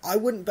seriously. And I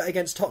wouldn't bet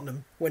against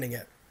Tottenham winning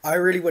it. I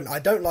really wouldn't. I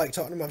don't like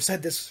Tottenham. I've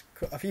said this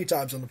a few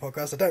times on the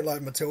podcast. I don't like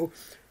them at all.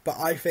 But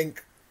I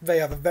think they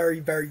have a very,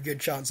 very good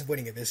chance of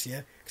winning it this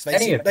year, because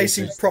they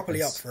seem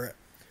properly up for it.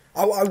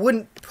 I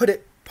wouldn't put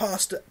it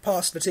past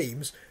the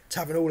teams to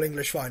have an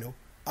all-English final.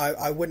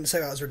 I wouldn't say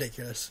that was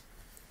ridiculous.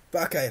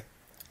 But okay.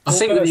 I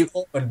think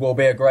Dortmund will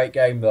be a great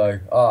game, though.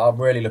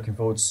 I'm really looking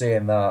forward to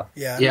seeing that.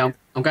 Yeah,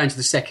 I'm going to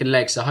the second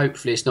leg, so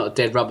hopefully it's not a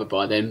dead rubber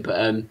by then.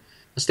 But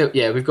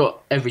we've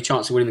got every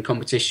chance of winning the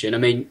competition. I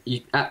mean,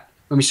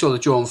 when we saw the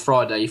draw on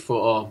Friday, you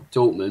thought,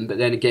 Dortmund. But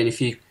then again,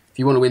 if you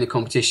want to win the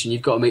competition,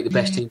 you've got to meet the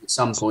best team at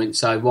some point.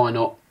 So why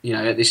not,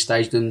 at this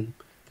stage than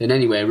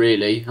anywhere,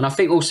 really? And I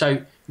think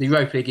also the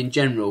Europa League in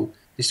general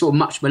is sort of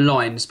much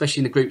maligned,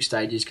 especially in the group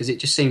stages, because it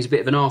just seems a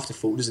bit of an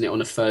afterthought, doesn't it,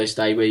 on a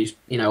Thursday where,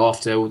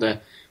 after all the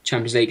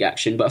Champions League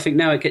action. But I think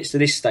now it gets to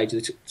this stage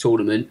of the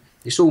tournament,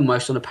 it's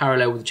almost on a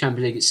parallel with the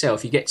Champions League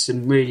itself. You get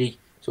some really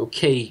sort of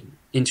key,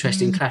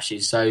 interesting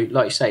clashes. So,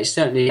 like you say, it's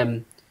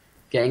certainly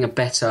getting a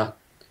better...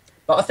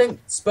 But I think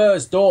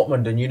Spurs,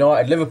 Dortmund and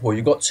United, Liverpool,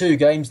 you've got two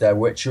games there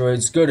which are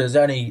as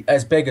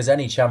big as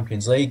any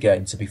Champions League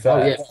game, to be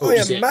fair.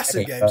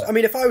 Massive games. I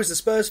mean, if I was a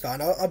Spurs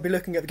fan, I'd be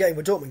looking at the game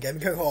with Dortmund game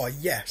and going, oh,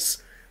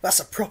 yes, that's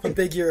a proper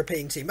big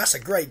European team. That's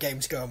a great game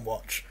to go and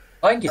watch.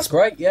 I think it's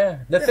great,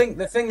 yeah. The thing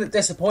that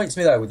disappoints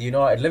me, though, with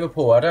United,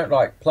 Liverpool, I don't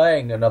like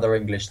playing another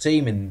English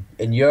team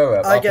in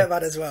Europe. I get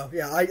that as well,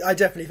 yeah. I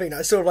definitely think that.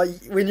 It's sort of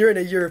like, when you're in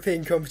a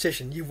European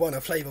competition, you want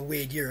to play the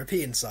weird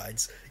European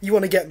sides. You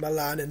want to get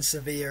Milan and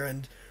Sevilla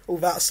and all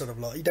that sort of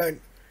lot. You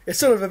don't It's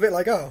sort of a bit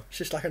like, oh, it's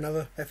just like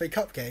another FA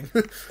Cup game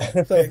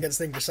playing against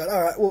the English side.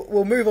 All right,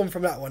 we'll move on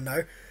from that one now.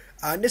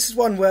 And this is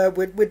one where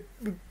we've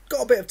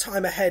got a bit of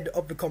time ahead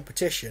of the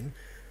competition.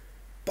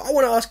 But I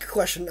want to ask a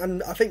question,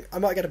 and I think I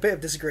might get a bit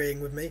of disagreeing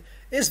with me.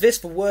 Is this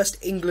the worst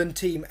England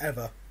team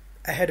ever,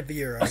 ahead of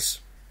the Euros?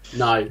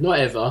 No, not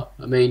ever.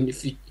 I mean,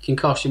 if you can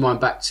cast your mind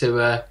back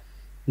to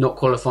not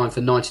qualifying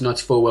for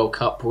 1994 World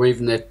Cup, or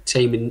even the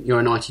team in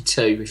Euro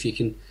 92, if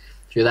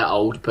you're that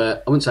old.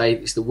 But I wouldn't say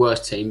it's the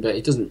worst team, but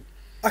it doesn't.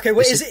 Okay,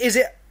 well, is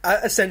it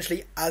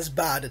essentially as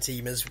bad a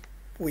team as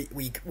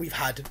we've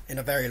had in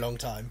a very long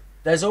time?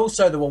 There's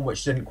also the one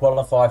which didn't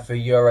qualify for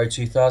Euro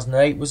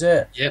 2008, was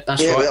it? Yeah,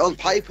 that's Yeah, right. but on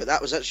paper, that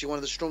was actually one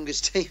of the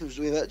strongest teams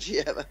we've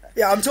actually ever had.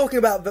 Yeah, I'm talking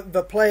about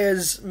the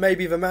players,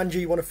 maybe the manager,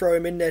 you want to throw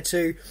him in there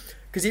too.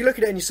 Because you look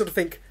at it and you sort of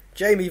think,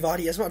 Jamie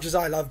Vardy, as much as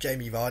I love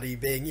Jamie Vardy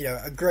being,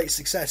 a great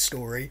success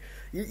story,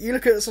 you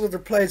look at sort of the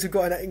players who've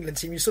got in that England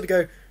team, you sort of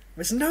go,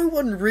 there's no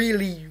one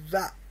really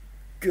that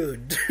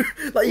good.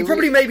 Like, you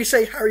probably maybe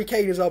say Harry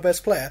Kane is our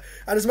best player,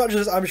 and as much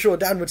as I'm sure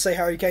Dan would say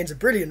Harry Kane's a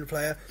brilliant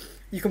player,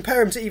 you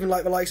compare him to even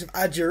like the likes of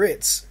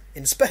Adjuritz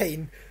in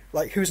Spain,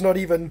 like who's not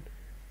even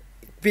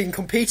being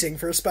competing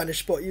for a Spanish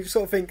spot. You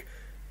sort of think,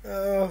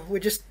 we're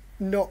just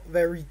not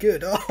very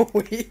good, are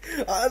we?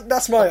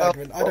 That's my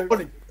argument. I don't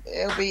think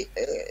it'll be.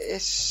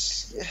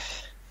 It's.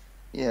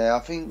 Yeah, I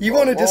think you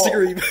want to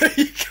disagree, but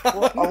you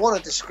can't. I want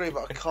to disagree,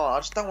 but I can't. I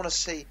just don't want to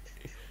see.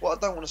 What I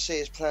don't want to see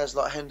is players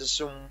like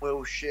Henderson,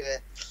 Wilshere,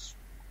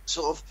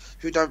 sort of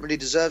who don't really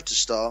deserve to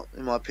start,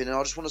 in my opinion.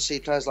 I just want to see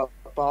players like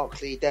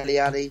Barkley, Dele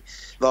Alli,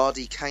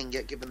 Vardy, Kane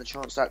get given the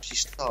chance to actually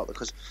start,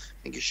 because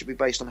I think it should be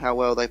based on how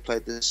well they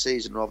played this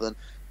season rather than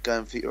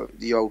going for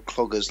the old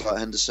cloggers like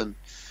Henderson,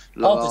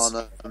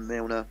 Lallana and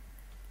Milner.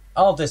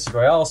 I'll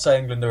disagree. I'll say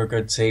England are a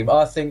good team.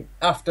 I think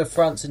after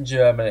France and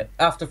Germany,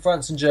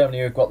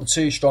 who've got the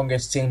two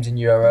strongest teams in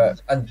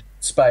Europe, and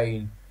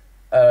Spain,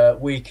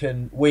 we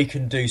can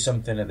do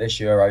something at this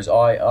Euros.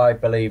 I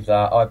believe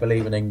that. I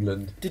believe in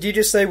England. Did you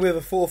just say we're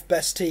the fourth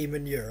best team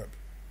in Europe?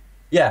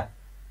 Yeah.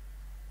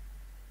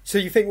 So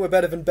you think we're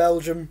better than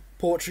Belgium,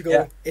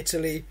 Portugal,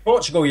 Italy?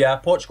 Portugal, yeah.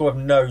 Portugal have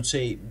no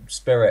team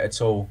spirit at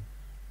all.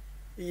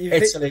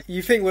 Italy.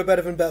 You think we're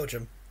better than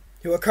Belgium,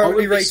 who are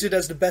currently rated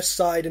as the best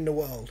side in the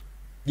world?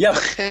 Yeah,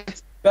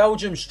 but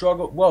Belgium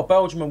struggled. Well,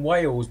 Belgium and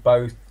Wales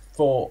both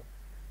fought.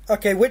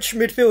 Okay, which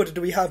midfielder do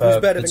we have who's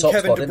better than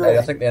Kevin De Bruyne?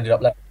 I think they ended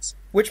up left.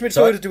 Which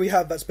midfielder do we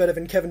have that's better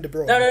than Kevin De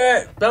Bruyne?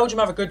 No. Belgium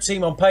have a good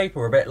team on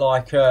paper, a bit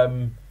like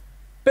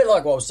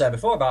what I was saying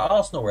before about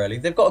Arsenal, really.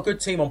 They've got a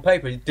good team on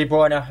paper. De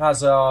Bruyne,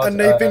 Hazard... And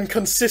they've been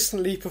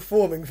consistently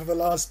performing for the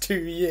last 2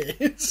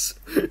 years.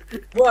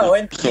 Well,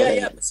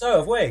 but so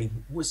have we.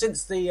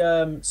 Since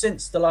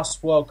the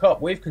last World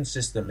Cup, we've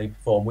consistently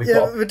performed.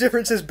 The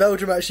difference is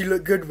Belgium actually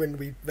look good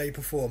when they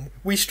perform.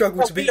 We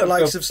struggle to beat the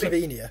likes of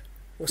Slovenia.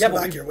 Or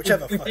Slovakia,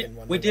 whichever fucking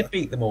one. We did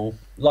beat them all.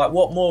 Like,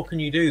 what more can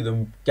you do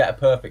than get a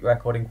perfect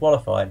record in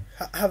qualifying?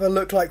 Have a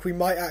look like we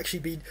might actually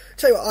be...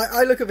 Tell you what,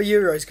 I look at the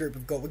Euros group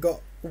we've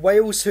got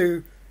Wales,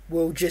 who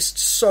will just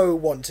so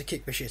want to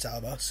kick the shit out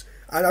of us,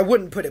 and I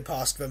wouldn't put it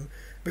past them,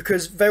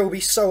 because they will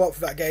be so up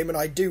for that game, and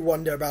I do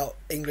wonder about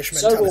English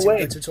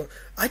mentality.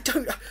 I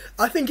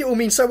think it will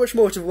mean so much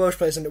more to the Welsh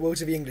players than it will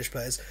to the English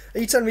players. Are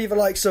you telling me the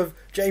likes of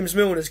James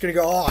Milner's going to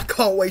go, I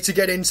can't wait to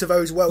get into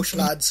those Welsh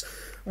lads?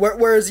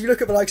 Whereas you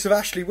look at the likes of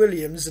Ashley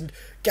Williams and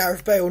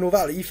Gareth Bale and all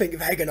that, you think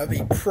they're going to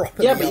be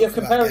properly but you're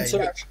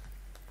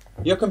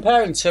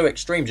comparing two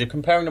extremes. You're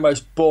comparing the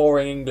most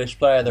boring English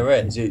player there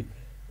is,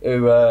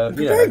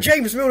 comparing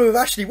James Milner with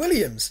Ashley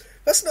Williams.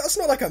 That's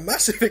not like a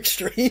massive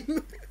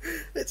extreme.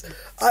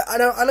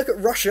 I look at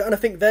Russia and I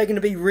think they're going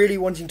to be really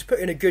wanting to put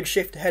in a good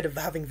shift ahead of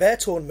having their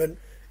tournament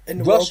in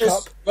the World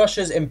Cup.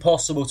 Russia's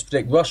impossible to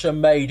predict. Russia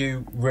may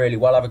do really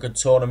well, have a good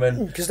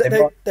tournament. Because they've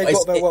got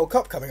their World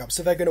Cup coming up,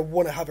 so they're going to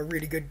want to have a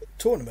really good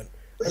tournament.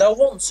 They'll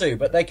want to,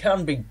 but they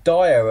can be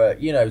dire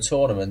at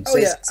tournaments.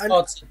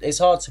 It's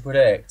hard to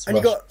predict. And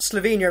you got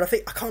Slovenia, and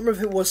I can't remember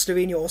if it was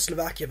Slovenia or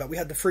Slovakia, but we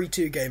had the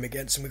 3-2 game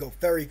against, and we got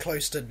very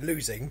close to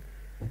losing.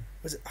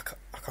 Was it? I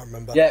can't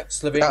remember. Yeah,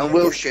 Slovenia. And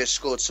Wilshere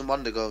scored some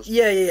wonder goals.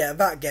 Yeah,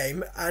 that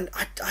game. And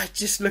I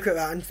just look at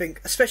that and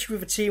think, especially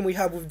with the team we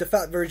have, with the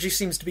fact there just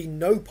seems to be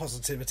no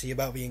positivity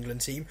about the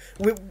England team,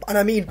 and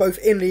I mean both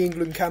in the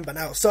England camp and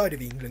outside of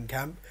the England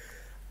camp,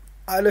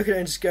 I look at it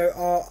and just go,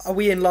 are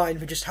we in line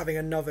for just having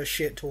another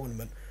shit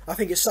tournament? I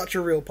think it's such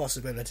a real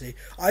possibility.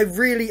 I've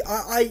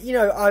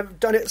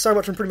done it so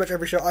much on pretty much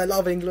every show. I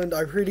love England.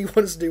 I really want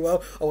us to do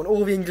well. I want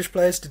all the English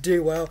players to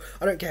do well.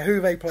 I don't care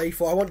who they play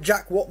for. I want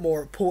Jack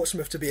Watmore at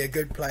Portsmouth to be a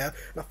good player.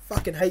 And I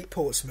fucking hate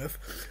Portsmouth.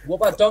 What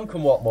about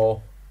Duncan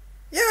Watmore?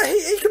 Yeah,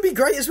 he can be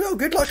great as well.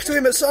 Good luck to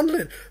him at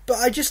Sunderland. But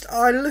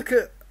I look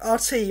at our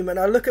team and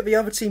I look at the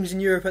other teams in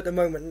Europe at the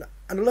moment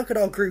and I look at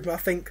our group and I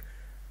think,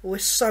 we're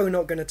so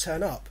not going to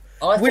turn up.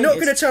 We're not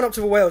going to turn up to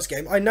the Wales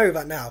game. I know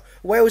that now.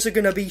 Wales are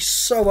going to be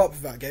so up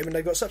for that game, and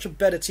they've got such a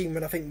better team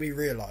than I think we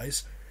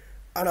realise.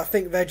 And I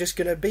think they're just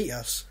going to beat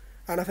us.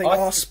 And I think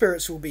our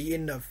spirits will be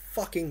in the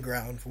fucking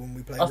ground for when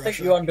we play Russia. I think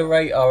you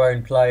underrate our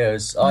own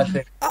players. I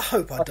think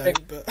hope I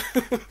don't, but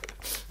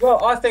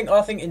Well, I think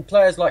in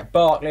players like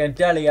Barkley and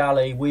Dele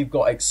Alli, we've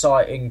got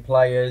exciting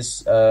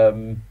players.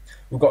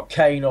 We've got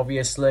Kane,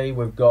 obviously.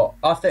 We've got.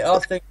 I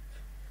think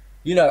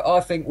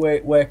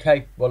we're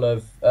capable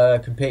of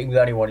competing with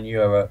anyone in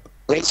Europe.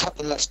 Let's have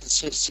the Leicester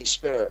City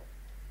spirit.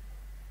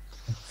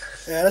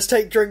 yeah, let's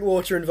take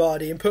Drinkwater and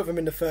Vardy and put them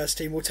in the first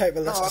team. We'll take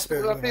the Leicester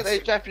spirit. I with think us. they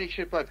definitely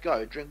should both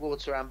go.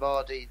 Drinkwater and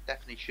Vardy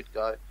definitely should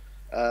go.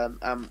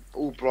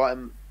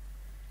 Albrighton,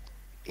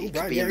 he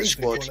could be in the he's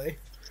been squad. quality.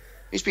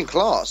 He's been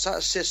class. That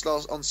assist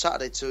on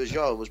Saturday to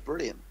Ajar was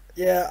brilliant.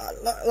 Yeah,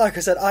 like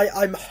I said,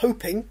 I'm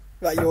hoping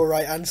that you're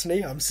right,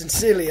 Anthony. I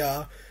sincerely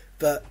are,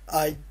 but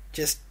I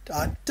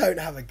don't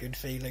have a good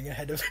feeling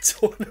ahead of the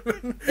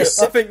tournament. I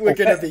think we're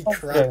going to be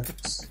crap.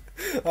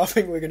 I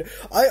think we're going to...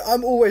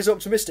 I'm always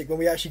optimistic when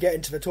we actually get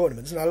into the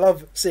tournaments, and I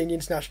love seeing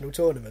international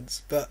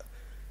tournaments, but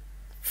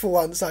for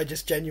once I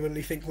just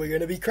genuinely think we're going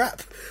to be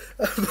crap.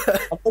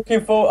 I'm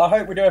looking forward. I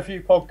hope we do a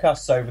few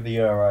podcasts over the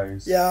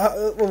Euros. Yeah,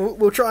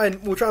 we'll try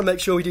and make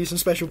sure we do some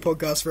special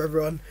podcasts for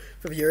everyone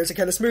for the Euros.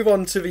 Okay, let's move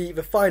on to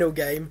the final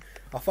game,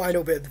 our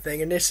final bit of the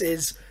thing, and this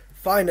is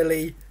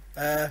finally...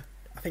 I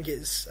think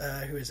it's...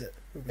 who is it?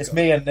 It's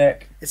me and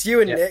Nick. It's you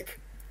and Nick.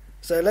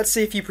 So let's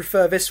see if you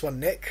prefer this one,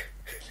 Nick.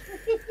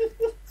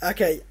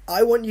 Okay,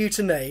 I want you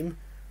to name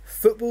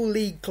Football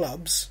League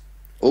clubs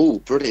Oh,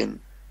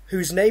 brilliant.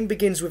 whose name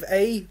begins with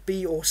A,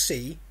 B or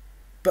C,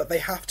 but they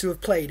have to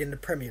have played in the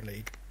Premier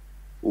League.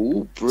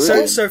 Oh,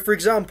 brilliant. So for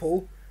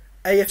example,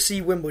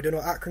 AFC Wimbledon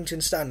or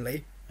Accrington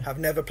Stanley have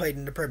never played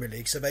in the Premier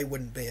League, so they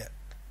wouldn't be it.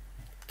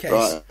 Okay,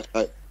 Right,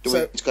 okay. Do we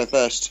need to go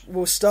first?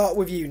 we'll start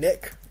with you,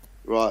 Nick.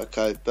 Right,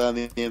 okay.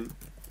 Birmingham.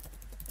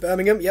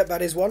 Birmingham, yep,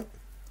 that is one.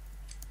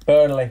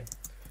 Burnley.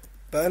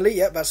 Burnley,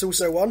 yep, that's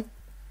also one.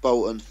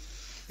 Bolton.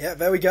 Yeah,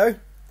 there we go.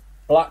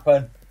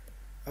 Blackburn.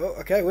 Oh,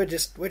 okay, we're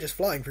just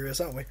flying through this,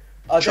 aren't we?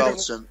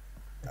 Charlton.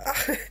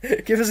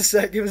 Give us a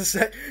sec. Yeah,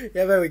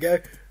 there we go.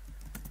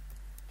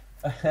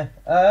 Oh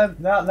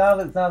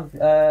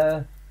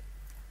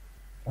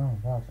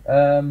god.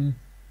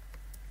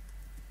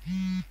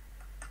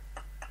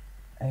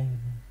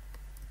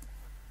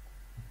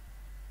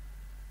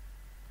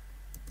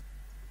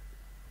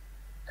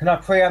 Can I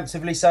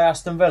preemptively say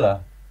Aston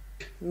Villa?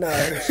 No.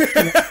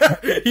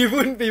 You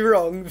wouldn't be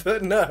wrong,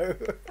 but no.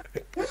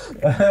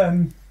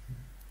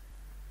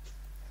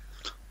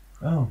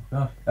 Oh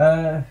god.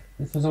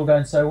 This was all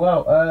going so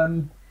well.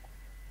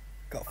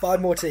 Got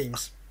 5 more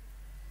teams.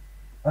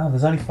 Oh,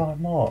 there's only 5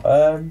 more.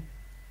 Oh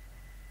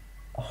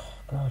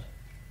god.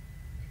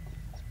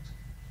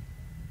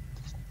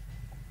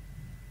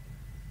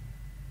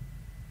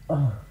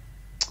 Oh.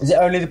 Is it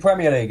only the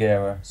Premier League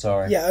era?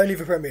 Sorry. Yeah, only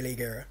the Premier League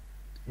era.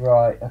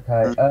 Right.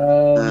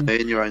 Okay.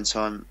 In your own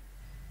time.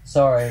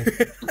 Sorry.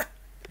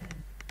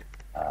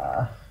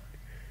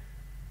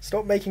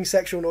 Stop making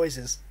sexual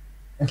noises.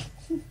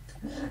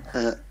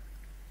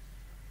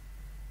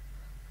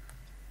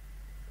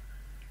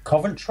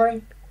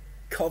 Coventry.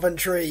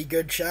 Coventry,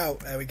 good shout.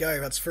 There we go.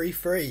 That's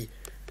 3-3.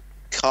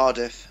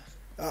 Cardiff.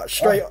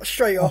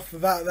 Straight off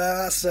of that there.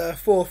 That's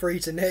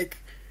 4-3 to Nick.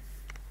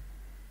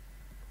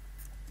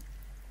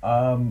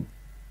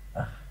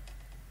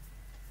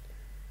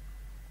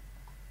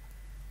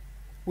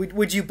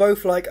 Would you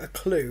both like a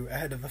clue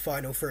ahead of the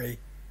final 3?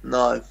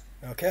 No.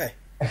 Okay.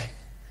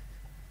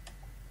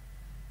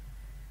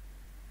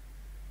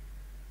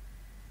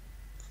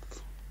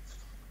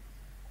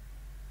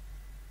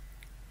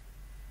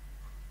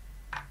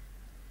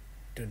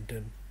 Dun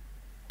dun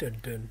dun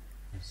dun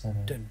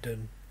dun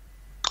dun.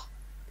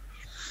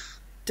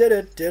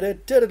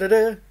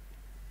 Da-da-da-da-da-da-da.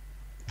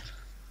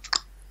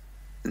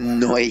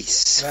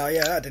 Nice. Oh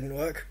yeah, that didn't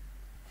work.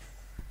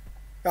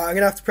 Right, I'm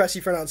gonna have to press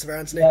you for an answer there,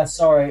 Anthony. Yeah.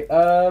 Sorry.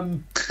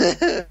 Sorry.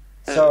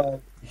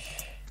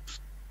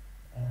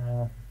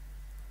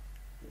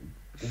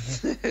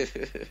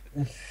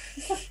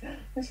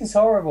 This is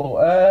horrible.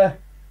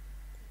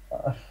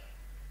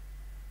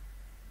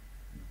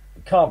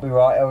 It can't be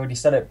right. I already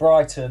said it.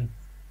 Brighton.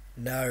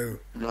 No.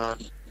 No.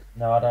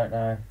 No, I don't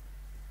know.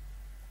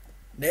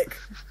 Nick?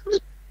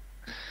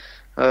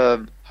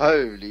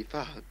 Holy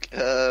fuck.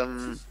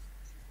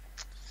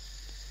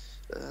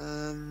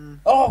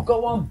 Oh,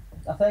 got one.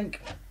 I think.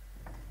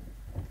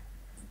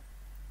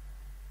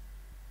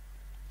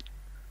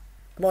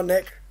 Come on,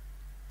 Nick.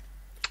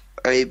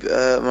 I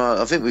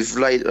think we've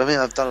laid. I think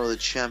I've done all the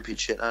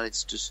championship. Now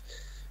it's just.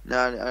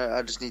 Now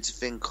I just need to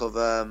think of.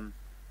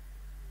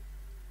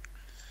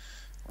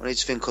 I need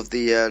to think of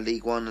the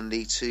League One and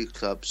League Two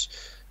clubs.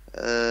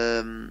 Is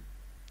there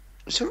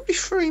only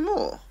 3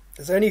 more?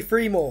 There's only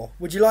 3 more.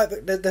 Would you like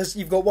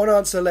you've got 1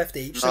 answer left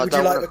each, so would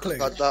you like the clue?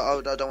 I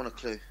don't want a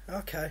clue.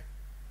 Okay.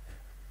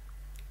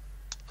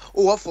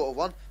 Oh, I thought of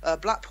one.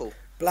 Blackpool.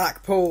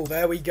 Blackpool,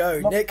 there we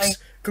go.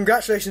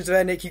 Congratulations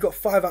there, Nick. You got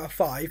 5 out of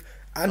 5.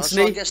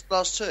 Anthony, So I guessed the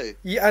last 2.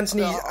 Yeah,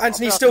 Anthony's I've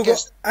still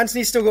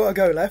got a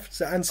go left.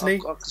 So Anthony,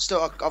 I've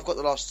got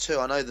the last 2.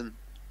 I know them.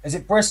 Is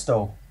it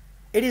Bristol?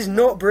 it is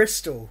not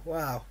Bristol.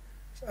 Wow.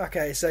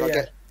 Okay, so I yeah,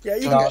 get- yeah,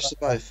 you I can guessed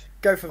both.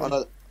 go for I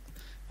them.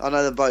 I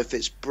know them both.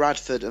 It's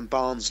Bradford and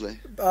Barnsley.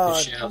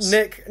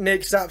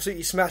 Nick's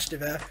absolutely smashed it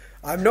there.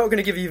 I'm not going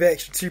to give you the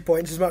extra 2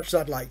 points as much as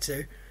I'd like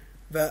to,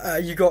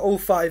 but you got all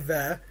 5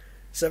 there.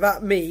 So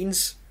that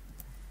means...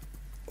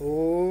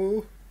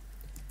 Oh...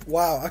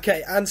 Wow,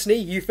 okay, Anthony,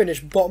 you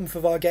finished bottom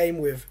of our game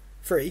with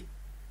 3,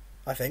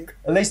 I think.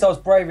 At least I was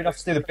brave enough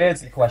to do the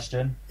Beardsley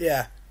question.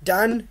 Yeah.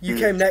 Dan, you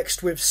came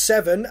next with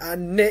 7,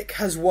 and Nick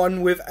has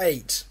won with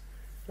 8.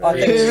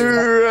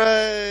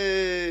 Hooray!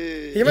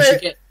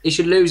 He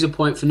should lose a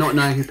point for not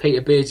knowing who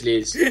Peter Beardsley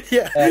is.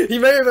 Yeah, he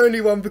may have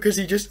only won because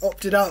he just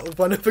opted out of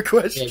one of the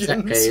questions. Yeah,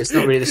 exactly, it's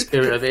not really the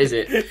spirit of it, is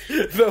it?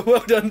 But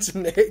well done to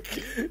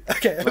Nick.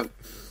 Okay.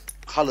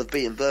 Hull have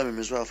beaten Birmingham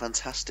as well,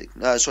 fantastic.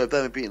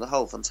 Birmingham beating the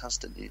Hull,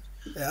 fantastic news.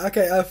 Yeah,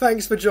 okay,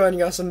 thanks for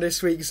joining us on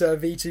this week's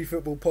V2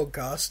 Football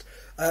podcast.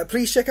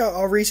 Please check out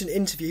our recent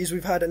interviews.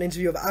 We've had an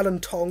interview of Alan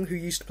Tong, who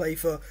used to play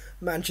for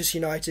Manchester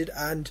United,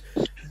 and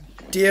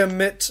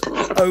Diarmid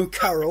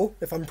O'Carroll,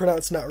 if I'm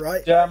pronouncing that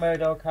right.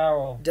 Diarmid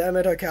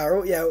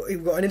O'Carroll. Yeah,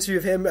 we've got an interview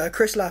of him.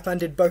 Chris Lappan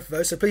did both of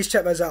those, so please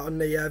check those out on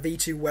the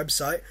V2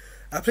 website.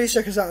 Please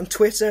check us out on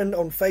Twitter and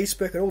on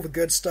Facebook and all the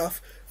good stuff.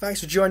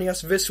 Thanks for joining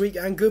us this week,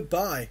 and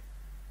goodbye.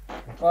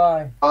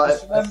 Bye.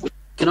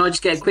 Can I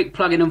just get a quick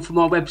plug in for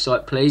my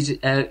website, please?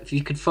 If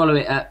you could follow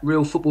it at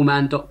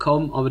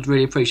realfootballman.com, I would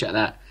really appreciate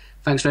that.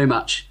 Thanks very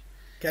much.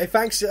 Okay,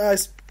 thanks,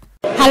 guys.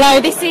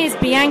 Hello, this is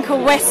Bianca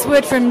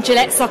Westwood from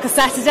Gillette Soccer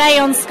Saturday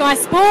on Sky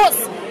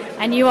Sports,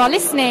 and you are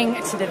listening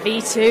to the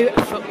V2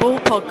 Football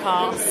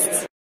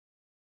Podcast.